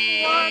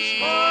be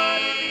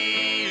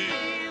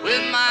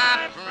with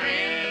my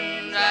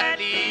friends at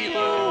the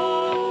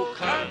old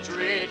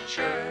country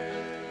church.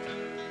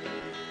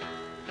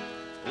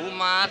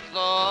 My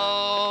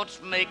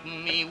thoughts make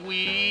me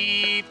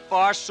weep,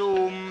 for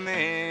so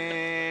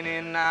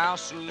many now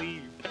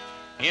sleep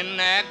in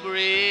their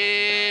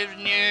graves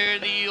near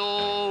the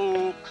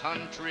old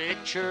country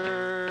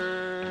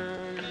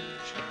church.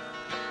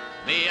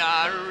 May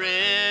I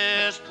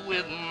rest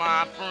with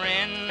my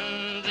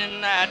friends in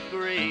that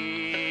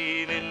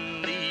grave in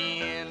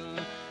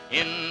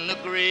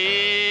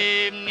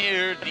grave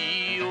near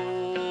the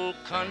old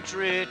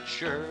country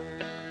church.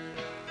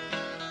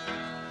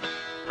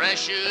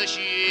 Precious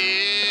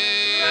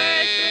years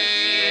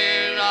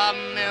of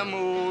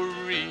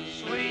memory,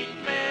 sweet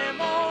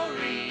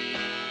memory.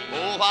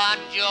 Oh, what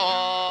joy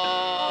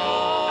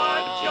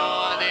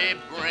they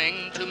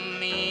bring to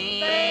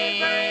me.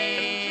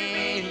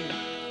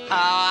 How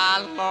I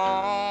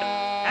long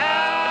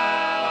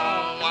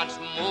once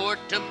more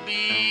to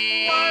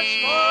be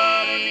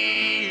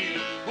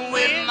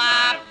with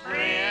my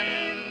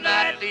friend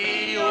at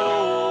the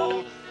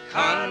old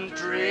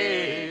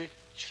country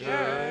church.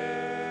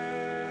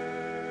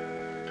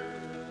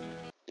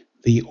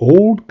 The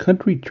Old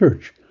Country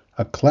Church,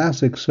 a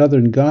classic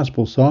Southern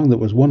gospel song that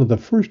was one of the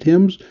first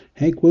hymns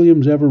Hank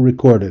Williams ever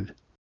recorded.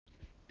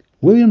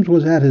 Williams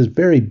was at his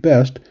very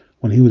best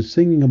when he was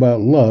singing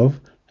about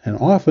love, and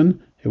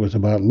often it was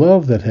about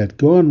love that had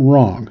gone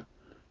wrong.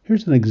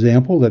 Here's an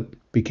example that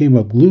became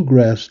a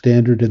bluegrass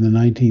standard in the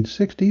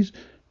 1960s.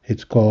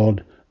 It's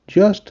called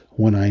Just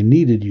When I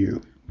Needed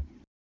You.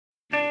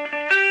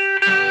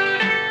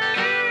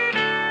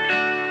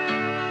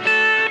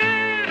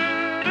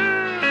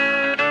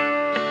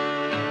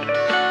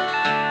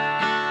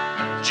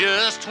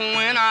 Just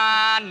when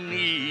I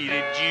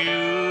needed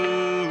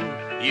you,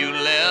 you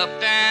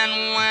left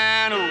and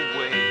went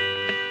away.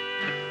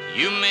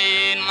 You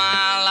made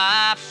my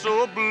life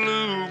so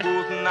blue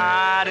both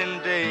night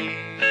and day.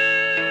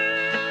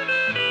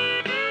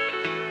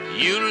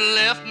 You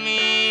left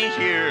me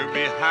here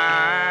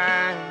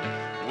behind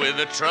with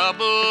a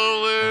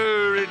troubled,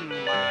 worried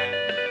mind,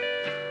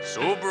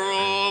 so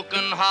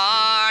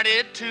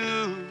broken-hearted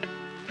too,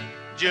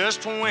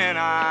 just when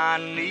I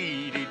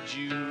needed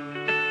you.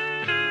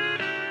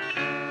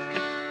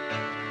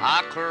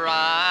 I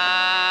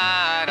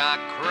cried, I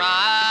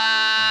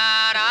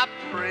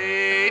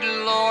prayed,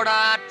 Lord,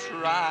 I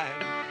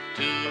tried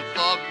to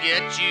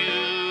forget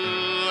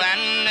you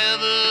and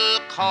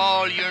never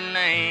call your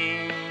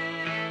name.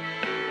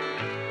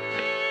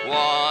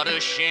 What a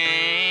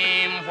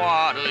shame,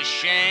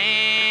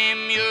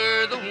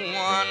 you're the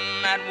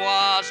one that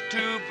was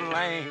to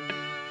blame.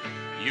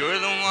 You're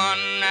the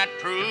one that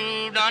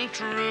proved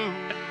untrue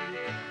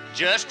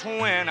just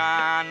when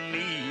I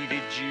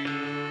needed you.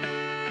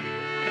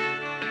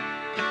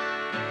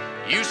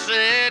 You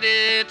said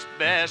it's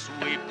best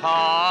we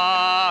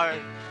part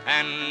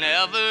and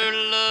never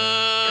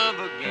love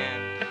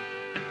again.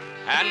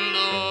 And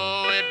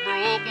though it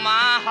broke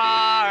my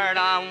heart,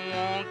 I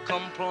won't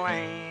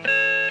complain.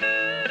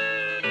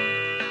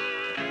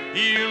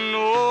 You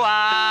know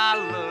I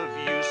love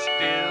you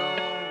still,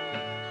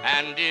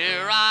 and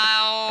dear,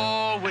 I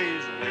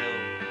always will.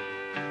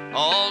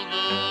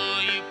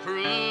 Although you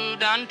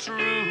proved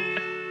untrue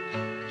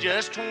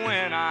just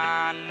when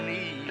I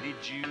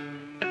needed you.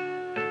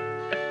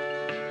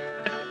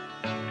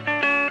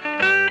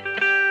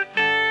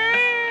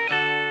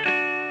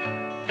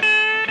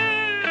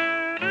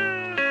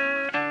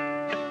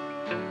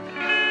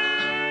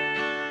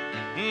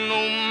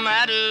 No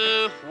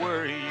matter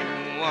where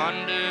you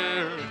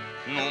wander,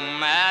 no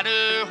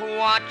matter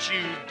what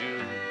you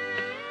do,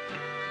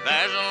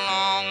 there's a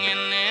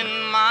longing in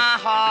my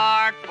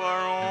heart for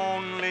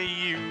only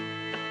you.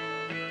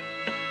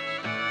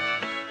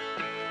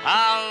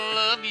 I'll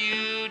love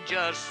you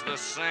just the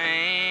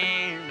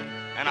same,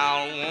 and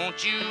I'll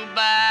want you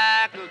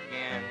back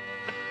again.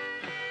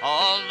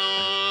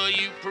 Although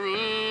you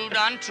proved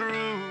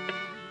untrue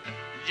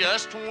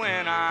just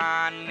when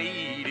I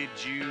needed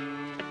you.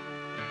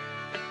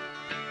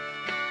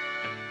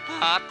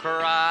 I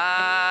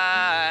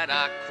cried,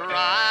 I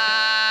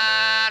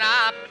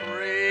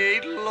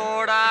prayed,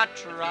 Lord, I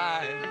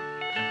tried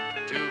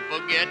to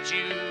forget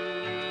you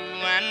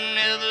and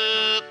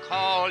never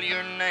call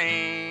your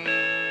name.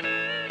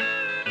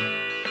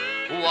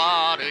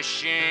 What a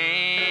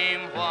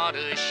shame,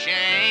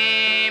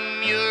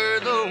 you're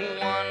the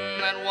one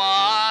that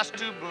was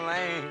to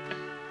blame.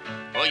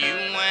 For you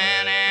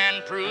went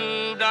and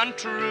proved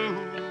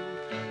untrue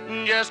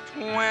just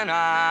when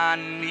I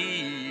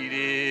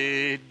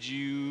needed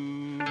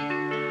you.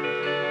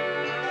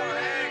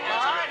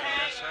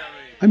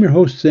 I'm your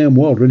host, Sam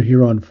Waldron,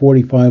 here on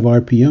 45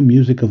 RPM,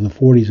 music of the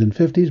 40s and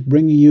 50s,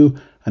 bringing you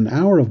an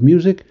hour of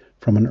music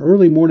from an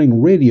early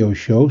morning radio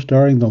show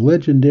starring the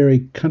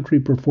legendary country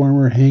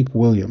performer Hank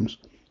Williams.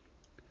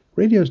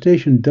 Radio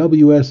station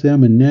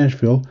WSM in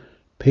Nashville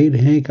paid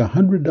Hank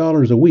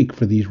 $100 a week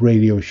for these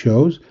radio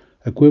shows,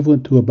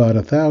 equivalent to about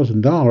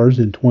 $1,000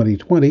 in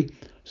 2020,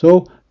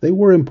 so they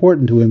were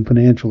important to him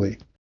financially.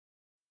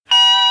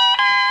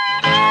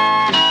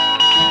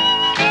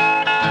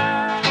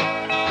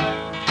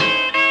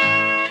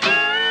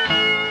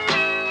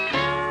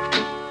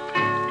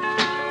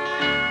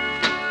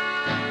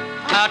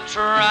 I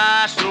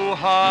try so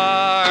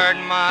hard,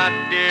 my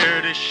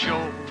dear, to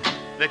show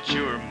that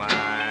you're my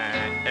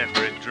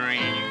every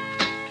dream.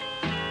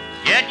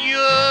 Yet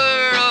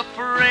you're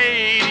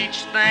afraid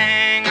each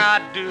thing I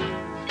do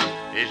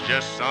is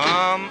just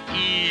some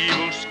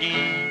evil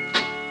scheme.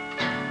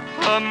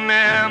 A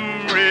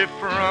memory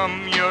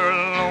from your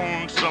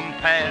lonesome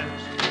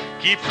past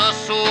keeps us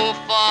so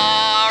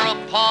far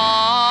apart.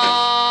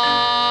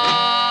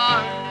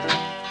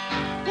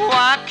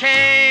 Why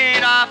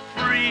can't I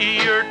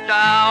free your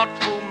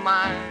doubtful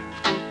mind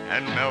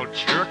and melt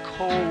your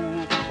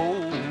cold,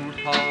 cold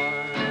heart?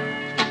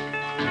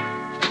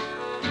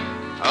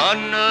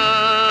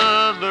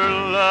 Another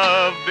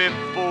love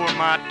before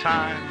my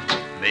time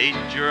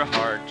made your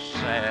heart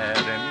sad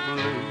and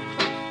blue.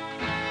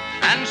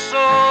 And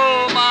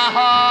so my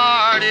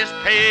heart is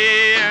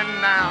paying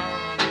now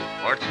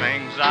for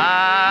things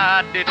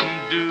I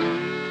didn't do.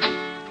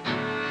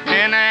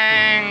 In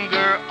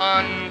anger,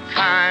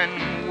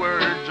 unkind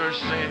words are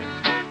said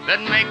that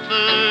make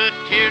the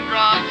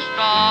teardrops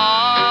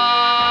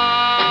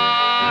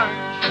start.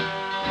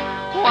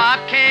 Why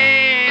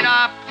can't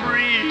I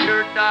free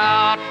your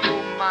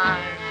doubtful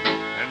mind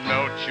and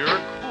melt your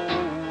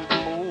cold,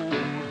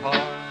 cold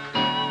heart?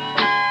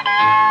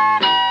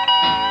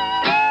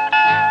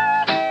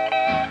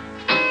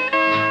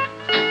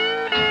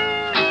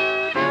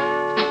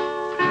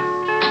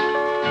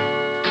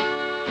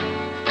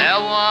 There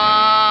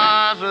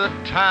was a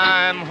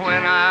time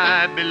when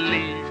I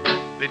believed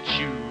that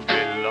you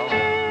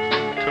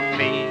belonged to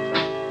me,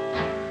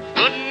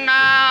 but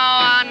now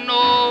I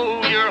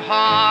know your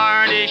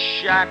heart is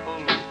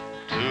shackled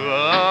to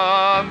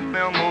a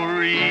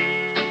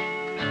memory.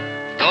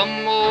 The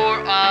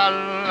more I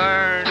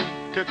learn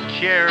to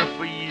care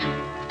for you,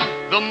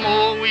 the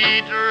more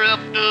we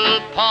drift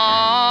apart.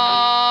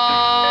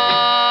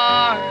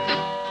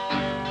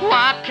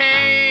 Why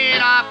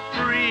can't I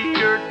free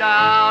your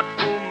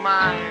doubtful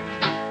mind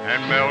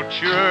and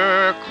melt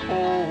your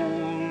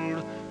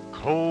cold,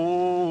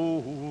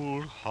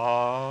 cold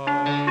heart?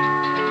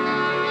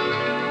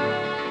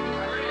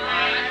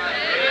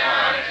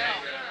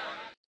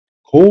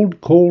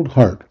 Cold, Cold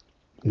Heart,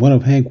 one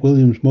of Hank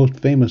Williams' most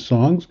famous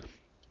songs.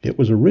 It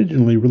was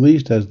originally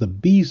released as the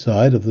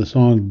B-side of the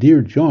song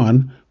Dear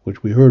John,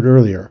 which we heard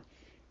earlier.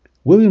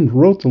 Williams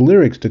wrote the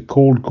lyrics to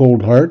Cold,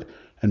 Cold Heart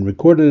and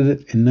recorded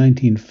it in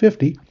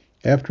 1950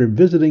 after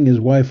visiting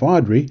his wife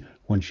Audrey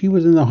when she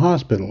was in the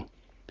hospital.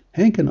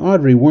 Hank and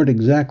Audrey weren't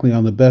exactly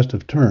on the best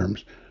of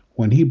terms.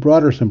 When he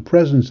brought her some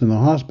presents in the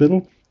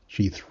hospital,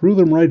 she threw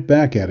them right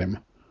back at him.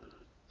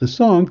 The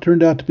song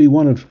turned out to be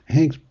one of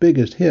Hank's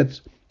biggest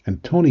hits,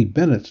 and Tony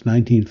Bennett's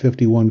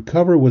 1951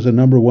 cover was a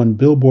 #1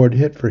 Billboard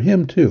hit for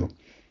him, too.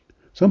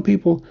 Some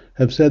people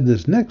have said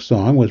this next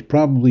song was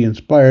probably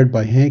inspired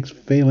by Hank's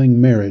failing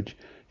marriage.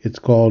 It's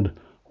called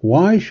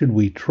Why Should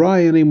We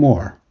Try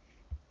Anymore?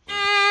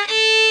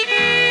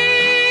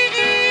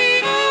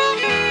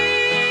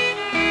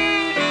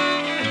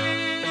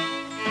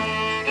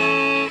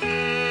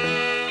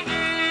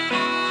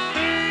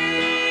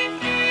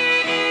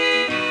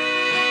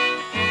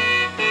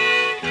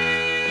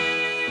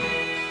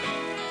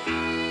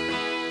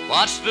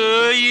 What's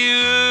the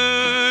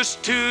use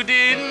to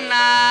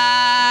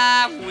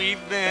deny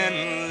we've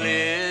been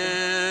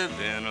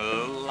living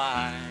a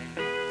lie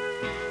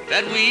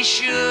that we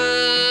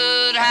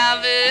should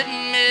have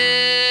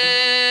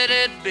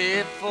admitted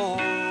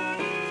before?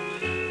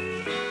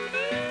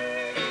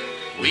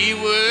 We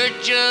were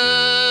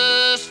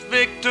just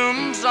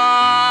victims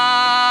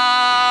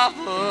of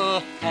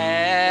a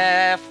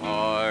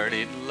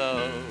half-hearted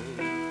love.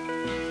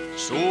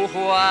 So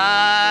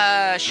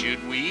why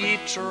should we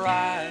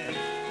try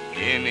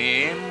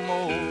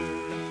anymore?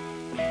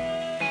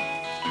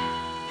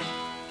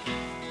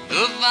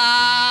 The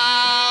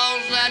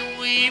vows that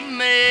we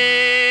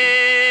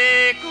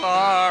make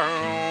are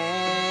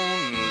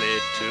only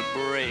to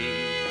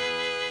break.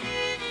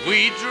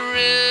 We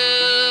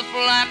drift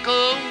like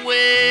a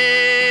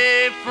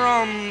wave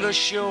from the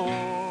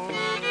shore.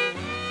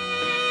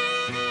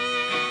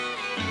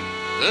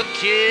 The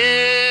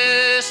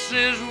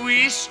kisses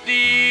we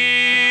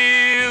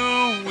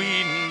steal,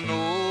 we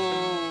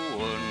know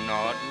are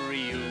not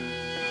real.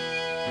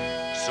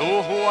 So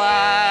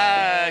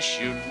why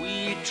should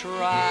we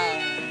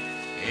try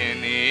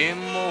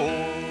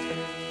anymore?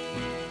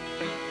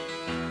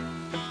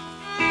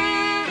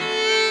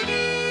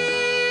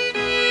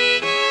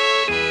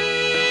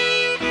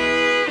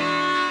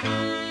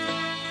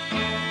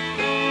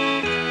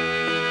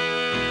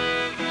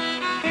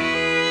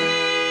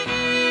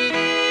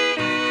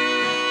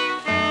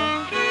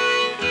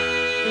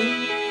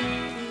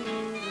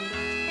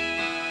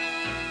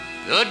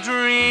 The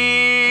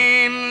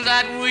dreams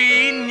that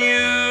we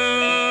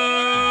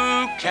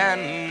knew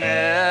can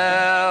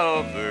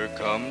never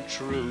come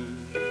true.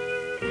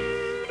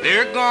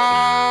 They're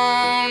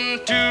gone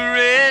to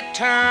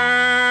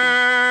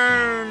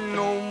return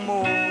no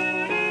more.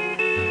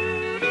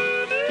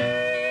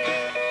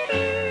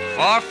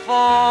 For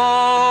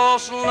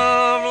false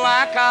love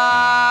like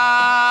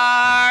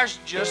ours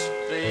just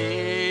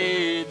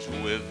fades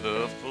with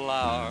the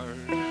flowers.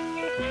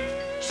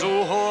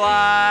 So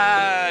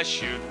why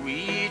should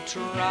we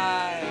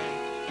try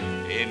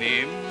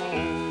anymore?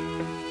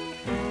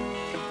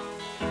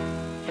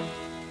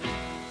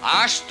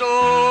 Our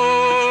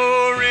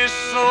story's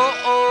so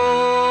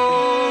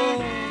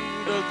old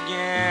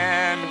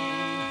again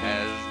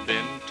has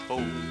been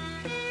told.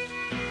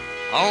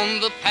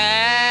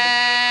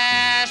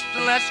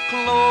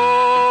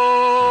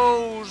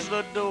 close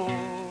the door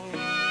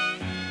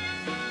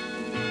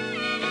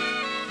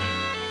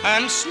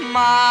and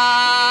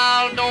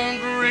smile, don't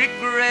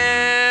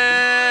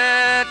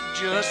regret,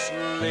 just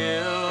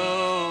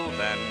live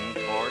and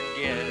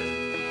forget,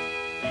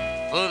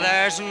 for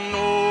there's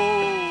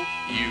no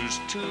use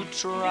to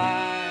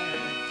try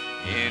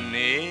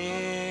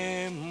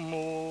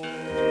anymore.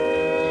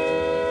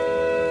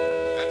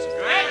 That's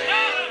great.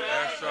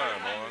 Yes, sir,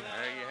 boy.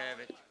 There you have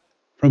it.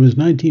 From his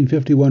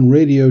 1951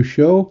 radio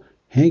show,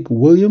 Hank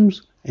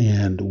Williams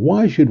and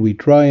Why Should We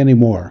Try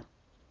Anymore?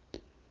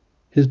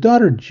 His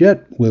daughter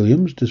Jet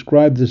Williams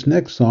described this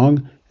next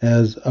song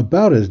as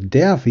about as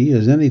daffy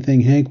as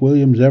anything Hank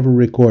Williams ever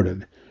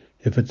recorded.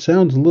 If it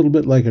sounds a little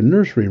bit like a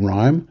nursery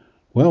rhyme,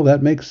 well,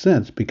 that makes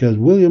sense because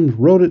Williams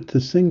wrote it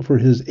to sing for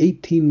his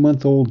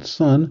 18-month-old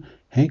son,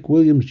 Hank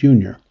Williams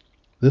Jr.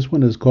 This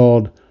one is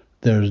called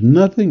There's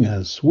Nothing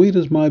as Sweet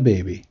as My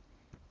Baby.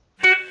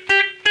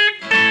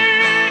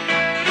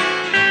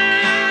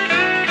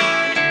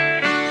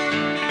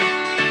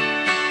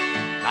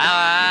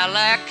 I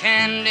like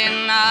candy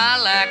and I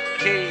like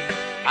cake.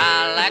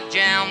 I like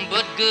jam,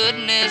 but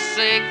goodness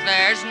sake,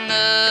 there's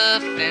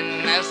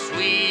nothing as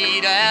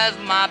sweet as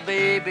my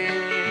baby.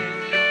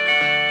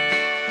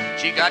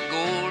 She got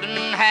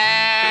golden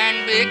hair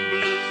and big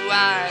blue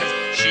eyes.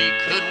 She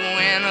could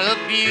win a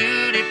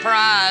beauty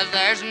prize.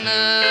 There's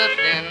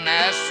nothing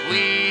as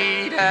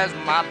sweet as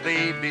my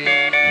baby.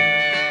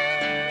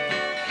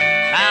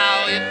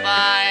 Now if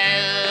I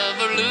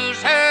ever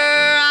lose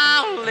her,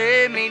 I'll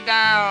lay me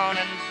down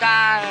and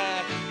die.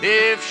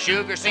 If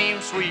sugar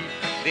seems sweet,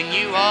 then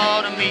you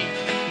ought to meet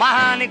my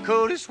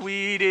honey-coated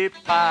sweetie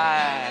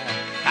pie.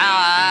 Now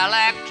I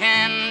like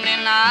candy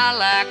and I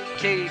like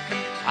cake.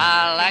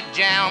 I like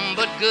jam,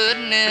 but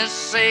goodness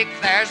sake,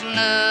 there's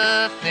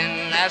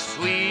nothing as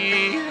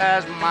sweet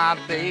as my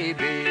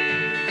baby.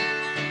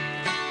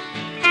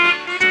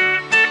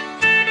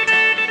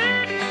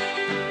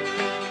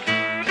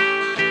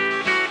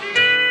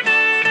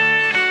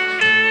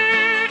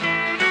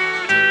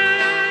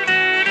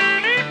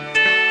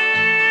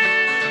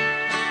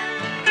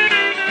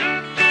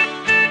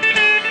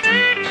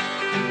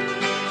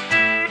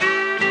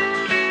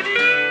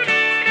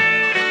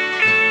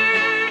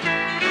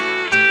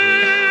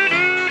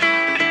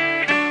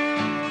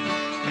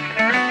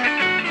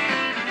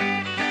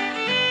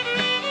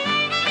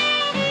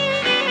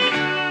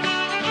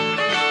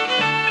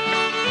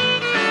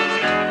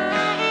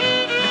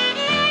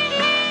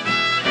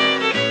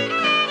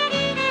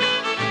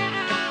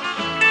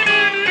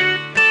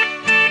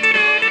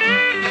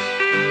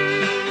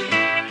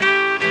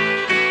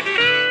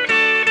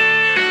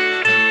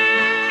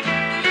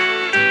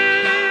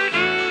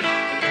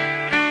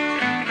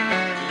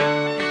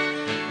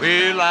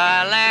 Well,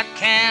 I like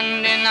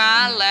candy and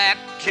I like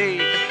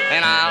cake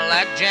and I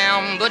like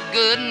jam, but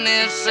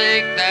goodness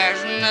sake,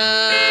 there's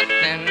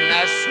nothing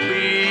as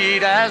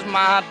sweet as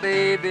my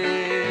baby.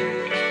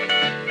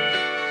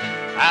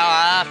 How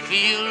I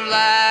feel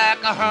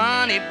like a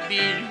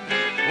honeybee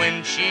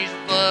when she's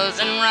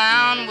buzzing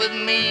round with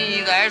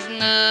me. There's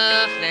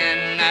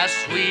nothing as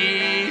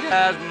sweet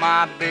as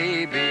my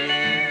baby.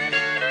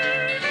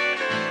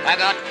 I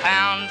got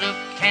pounds of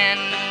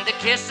candy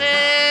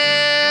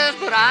kisses,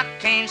 but I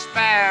can't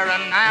spare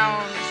an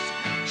ounce.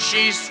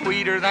 She's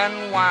sweeter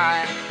than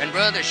wine, and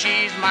brother,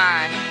 she's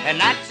mine, and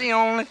that's the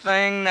only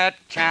thing that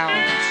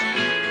counts.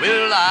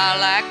 Well, I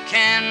like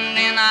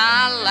candy and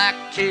I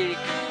like cake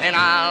and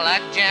I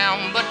like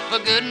jam, but for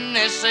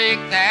goodness sake,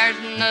 there's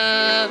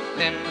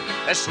nothing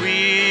as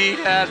sweet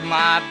as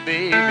my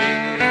baby.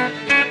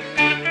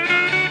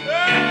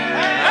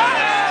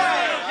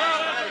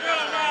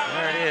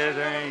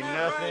 There ain't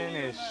nothing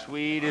as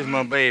sweet as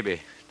my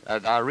baby.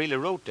 I really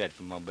wrote that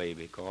for my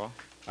baby, Carl.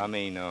 I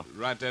mean,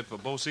 Write that for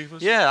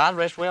Bocephus? yeah,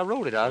 that's the way I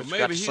wrote it. I Well, just maybe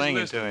got to he's sing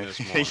it to listening him. this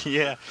morning.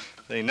 Yeah,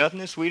 there ain't nothing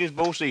as sweet as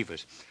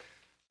Bocephus.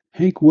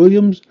 Hank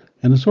Williams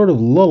and a sort of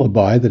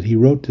lullaby that he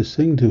wrote to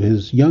sing to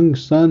his young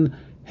son,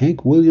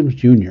 Hank Williams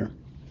Jr.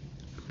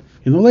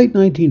 In the late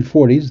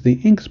 1940s, the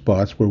Ink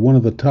Spots were one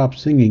of the top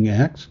singing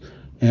acts,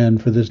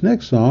 and for this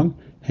next song,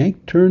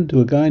 Hank turned to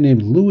a guy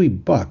named Louis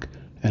Buck,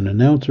 an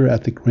announcer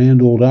at the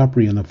Grand Ole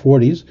Opry in the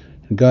 40s,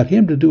 and got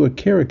him to do a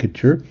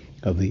caricature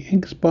of the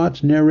Ink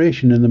Spots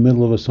narration in the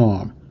middle of a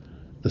song.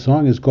 The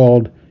song is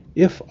called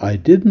If I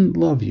Didn't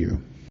Love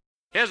You.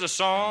 Here's a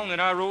song that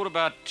I wrote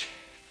about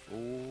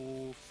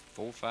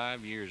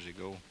 5 years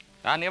ago.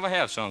 I never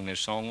have sung this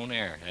song on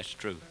air, that's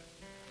true.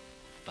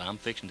 But I'm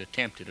fixing to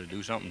attempt it or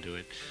do something to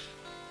it.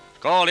 It's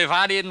called If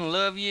I Didn't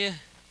Love You,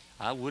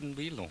 I Wouldn't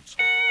Be Lonesome.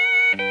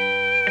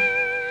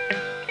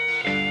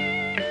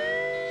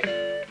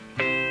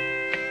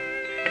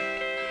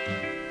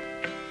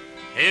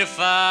 If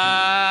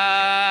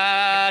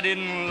I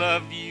didn't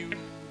love you,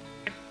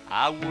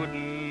 I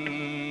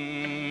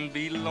wouldn't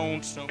be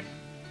lonesome,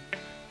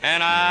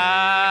 and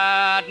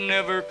I'd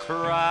never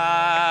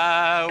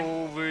cry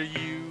over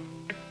you.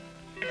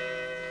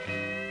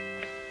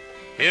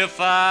 If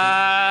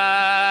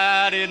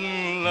I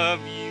didn't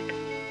love you,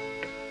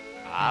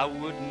 I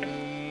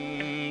wouldn't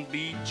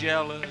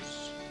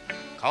jealous,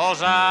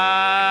 'cause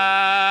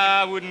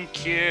I wouldn't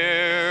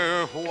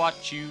care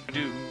what you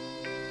do.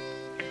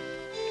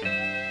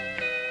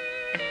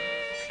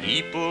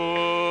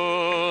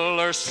 People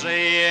are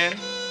saying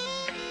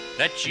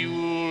that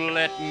you'll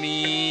let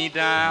me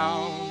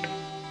down,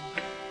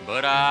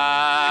 but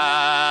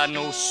I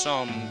know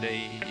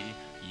someday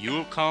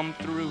you'll come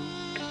through.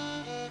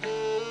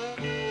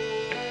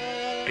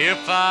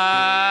 If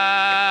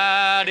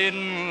I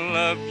didn't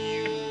love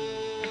you,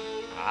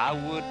 I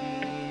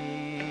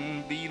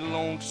wouldn't be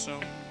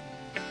lonesome,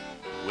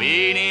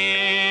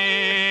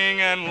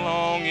 waiting and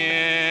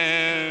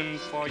longing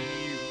for you.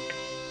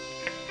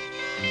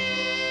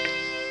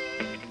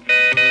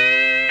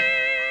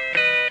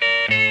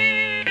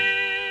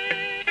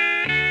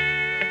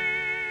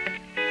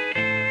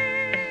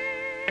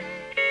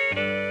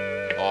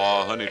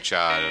 Oh, honey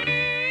child,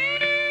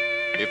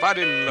 if I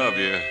didn't love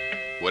you,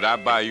 would I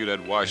buy you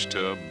that wash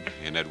tub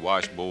and that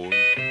washboard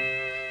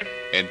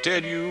and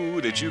tell you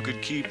that you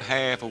could keep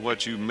half of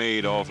what you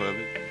made off of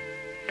it?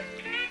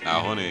 Now,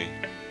 honey,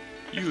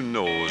 you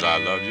knows I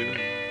love you.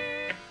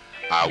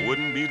 I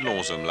wouldn't be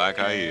lonesome like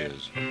I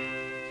is.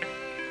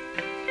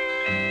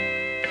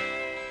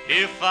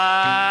 If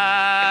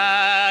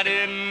I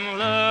didn't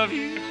love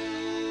you,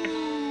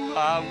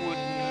 I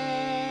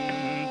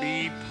wouldn't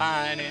be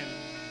pining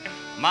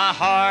my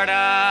heart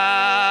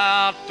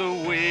out the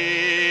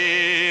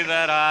way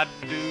that I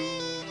do.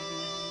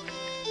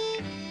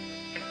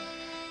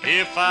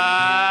 If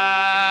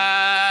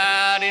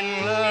I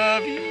didn't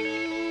love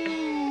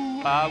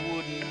you, I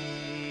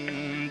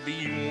wouldn't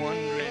be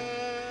wondering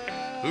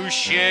who's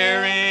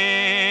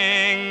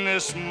sharing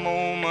this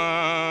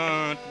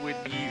moment with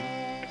you.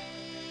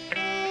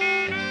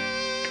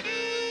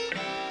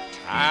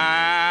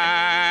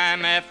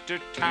 Time after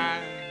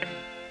time,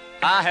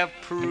 I have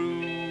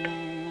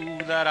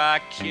proved that I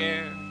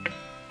care.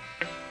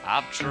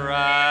 I've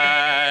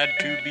tried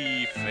to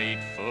be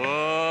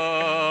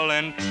faithful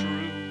and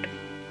true.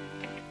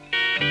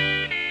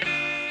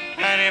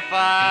 And if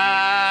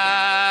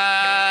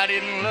I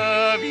didn't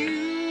love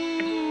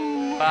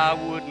you, I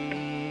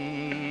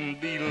wouldn't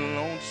be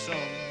lonesome,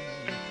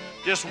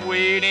 just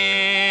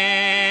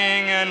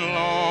waiting and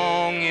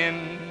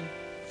longing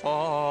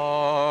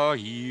for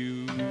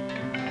you.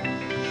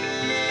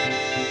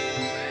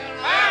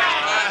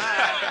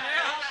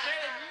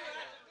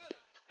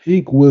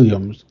 Hank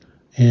Williams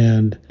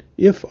and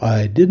If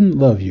I Didn't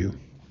Love You.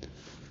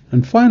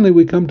 And finally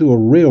we come to a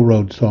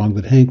railroad song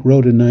that Hank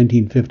wrote in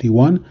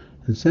 1951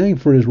 and sang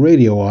for his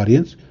radio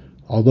audience,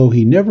 although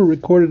he never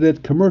recorded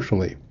it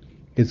commercially.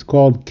 It's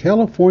called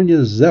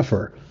California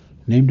Zephyr,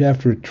 named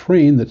after a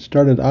train that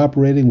started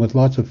operating with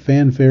lots of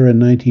fanfare in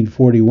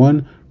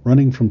 1941,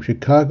 running from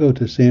Chicago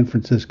to San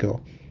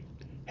Francisco.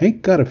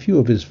 Hank got a few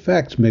of his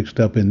facts mixed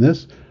up in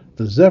this.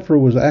 The Zephyr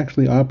was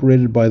actually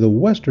operated by the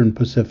Western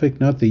Pacific,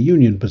 not the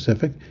Union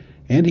Pacific,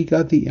 and he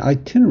got the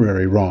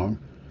itinerary wrong.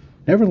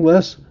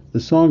 Nevertheless, the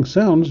song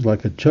sounds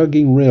like a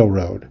chugging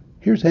railroad.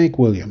 Here's Hank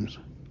Williams.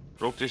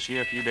 Wrote this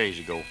here a few days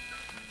ago.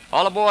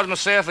 All aboard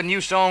myself, a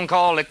new song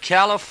called the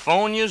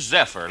California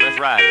Zephyr. Let's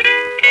ride it.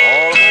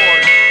 All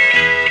aboard.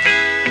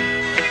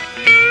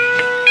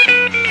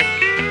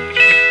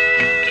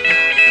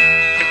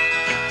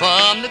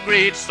 From the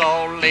Great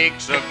Salt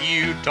Lakes of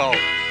Utah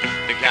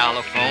to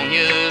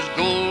California's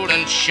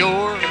golden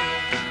shore,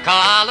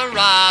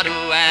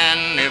 Colorado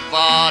and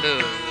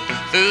Nevada,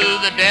 through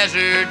the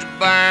desert's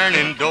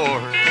burning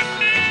doors.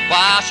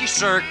 While she's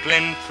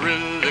circling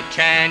through the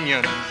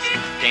canyons,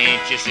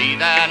 can't you see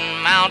that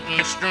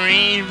mountain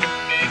stream?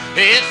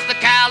 It's the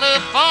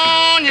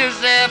California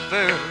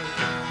Zephyr,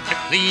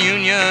 the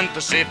Union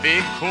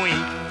Pacific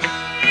Queen.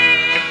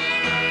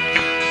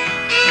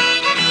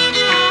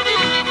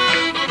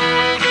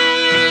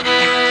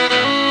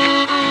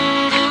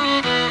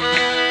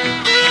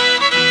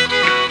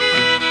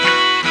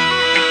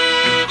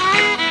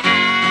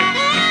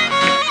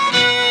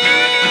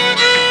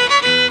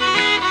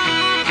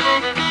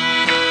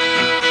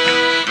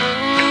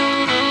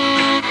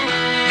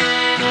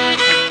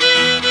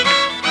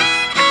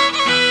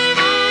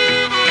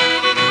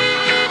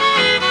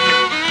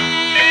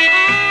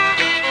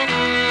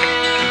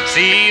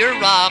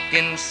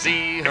 Can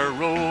see her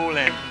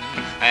rolling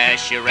as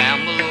she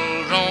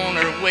rambles on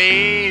her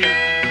way.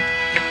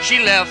 She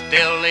left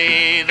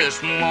L.A.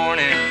 this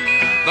morning,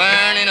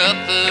 burning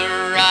up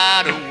the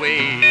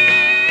right-of-way.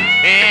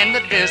 In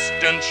the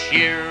distance,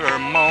 hear her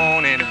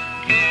moaning,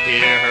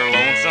 hear her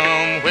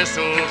lonesome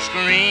whistle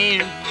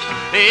scream.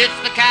 It's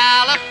the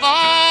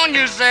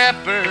California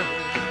Zephyr,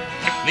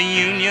 the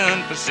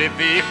Union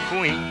Pacific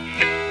Queen.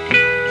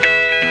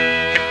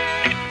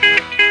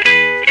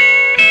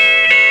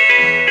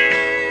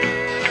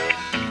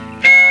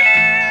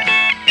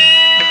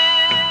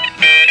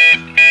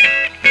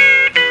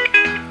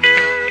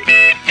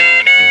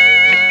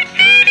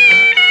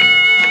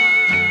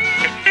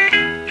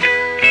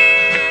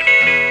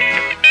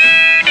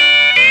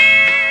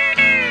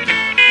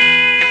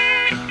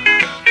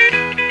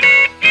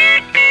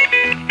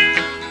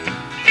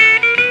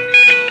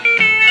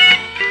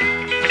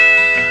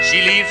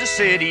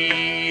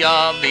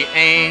 the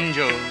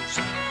angels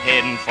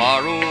heading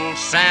for old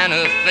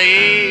Santa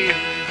Fe.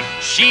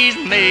 She's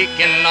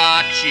making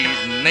knots,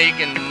 she's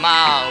making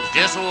miles.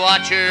 Just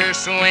watch her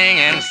swing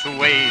and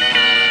sway.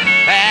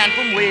 And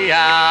from way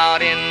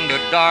out in the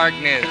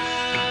darkness,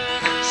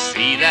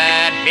 see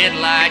that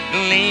headlight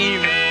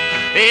gleam.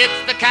 It's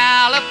the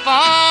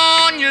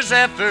California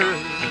Zephyr,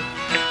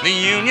 the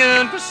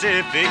Union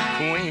Pacific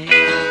Queen.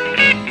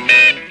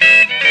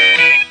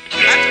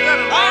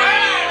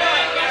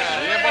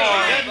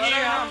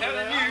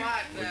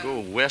 We go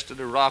west of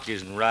the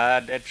Rockies and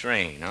ride that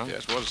train, huh?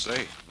 That's what I say,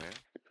 man.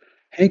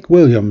 Hank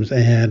Williams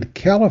and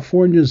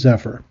California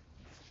Zephyr.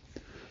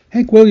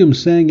 Hank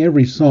Williams sang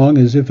every song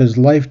as if his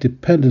life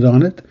depended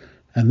on it,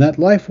 and that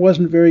life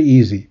wasn't very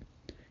easy.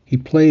 He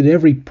played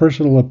every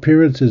personal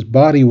appearance his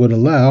body would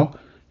allow,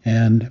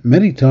 and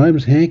many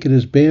times Hank and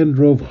his band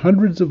drove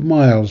hundreds of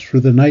miles through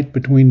the night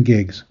between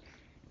gigs.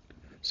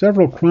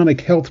 Several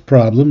chronic health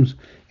problems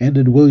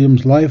ended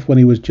Williams' life when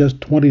he was just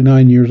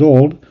 29 years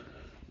old,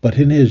 but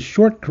in his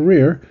short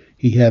career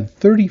he had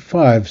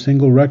 35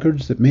 single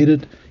records that made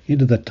it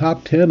into the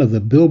top 10 of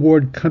the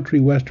Billboard Country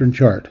Western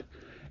chart.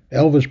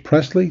 Elvis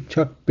Presley,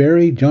 Chuck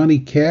Berry, Johnny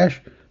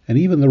Cash, and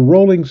even the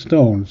Rolling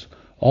Stones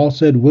all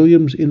said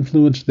Williams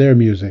influenced their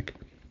music.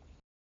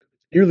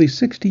 Nearly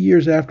 60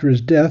 years after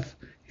his death,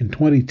 in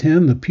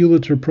 2010, the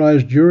Pulitzer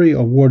Prize jury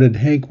awarded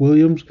Hank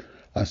Williams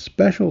a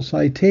special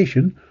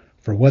citation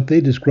for what they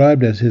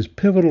described as his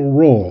pivotal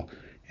role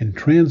in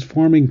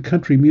transforming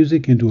country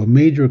music into a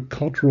major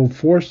cultural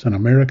force in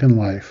American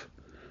life.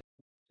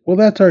 Well,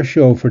 that's our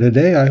show for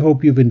today. I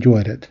hope you've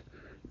enjoyed it.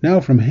 Now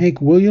from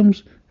Hank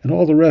Williams and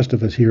all the rest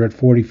of us here at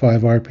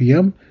 45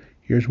 RPM,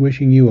 here's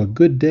wishing you a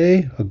good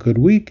day, a good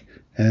week,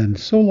 and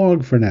so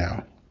long for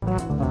now.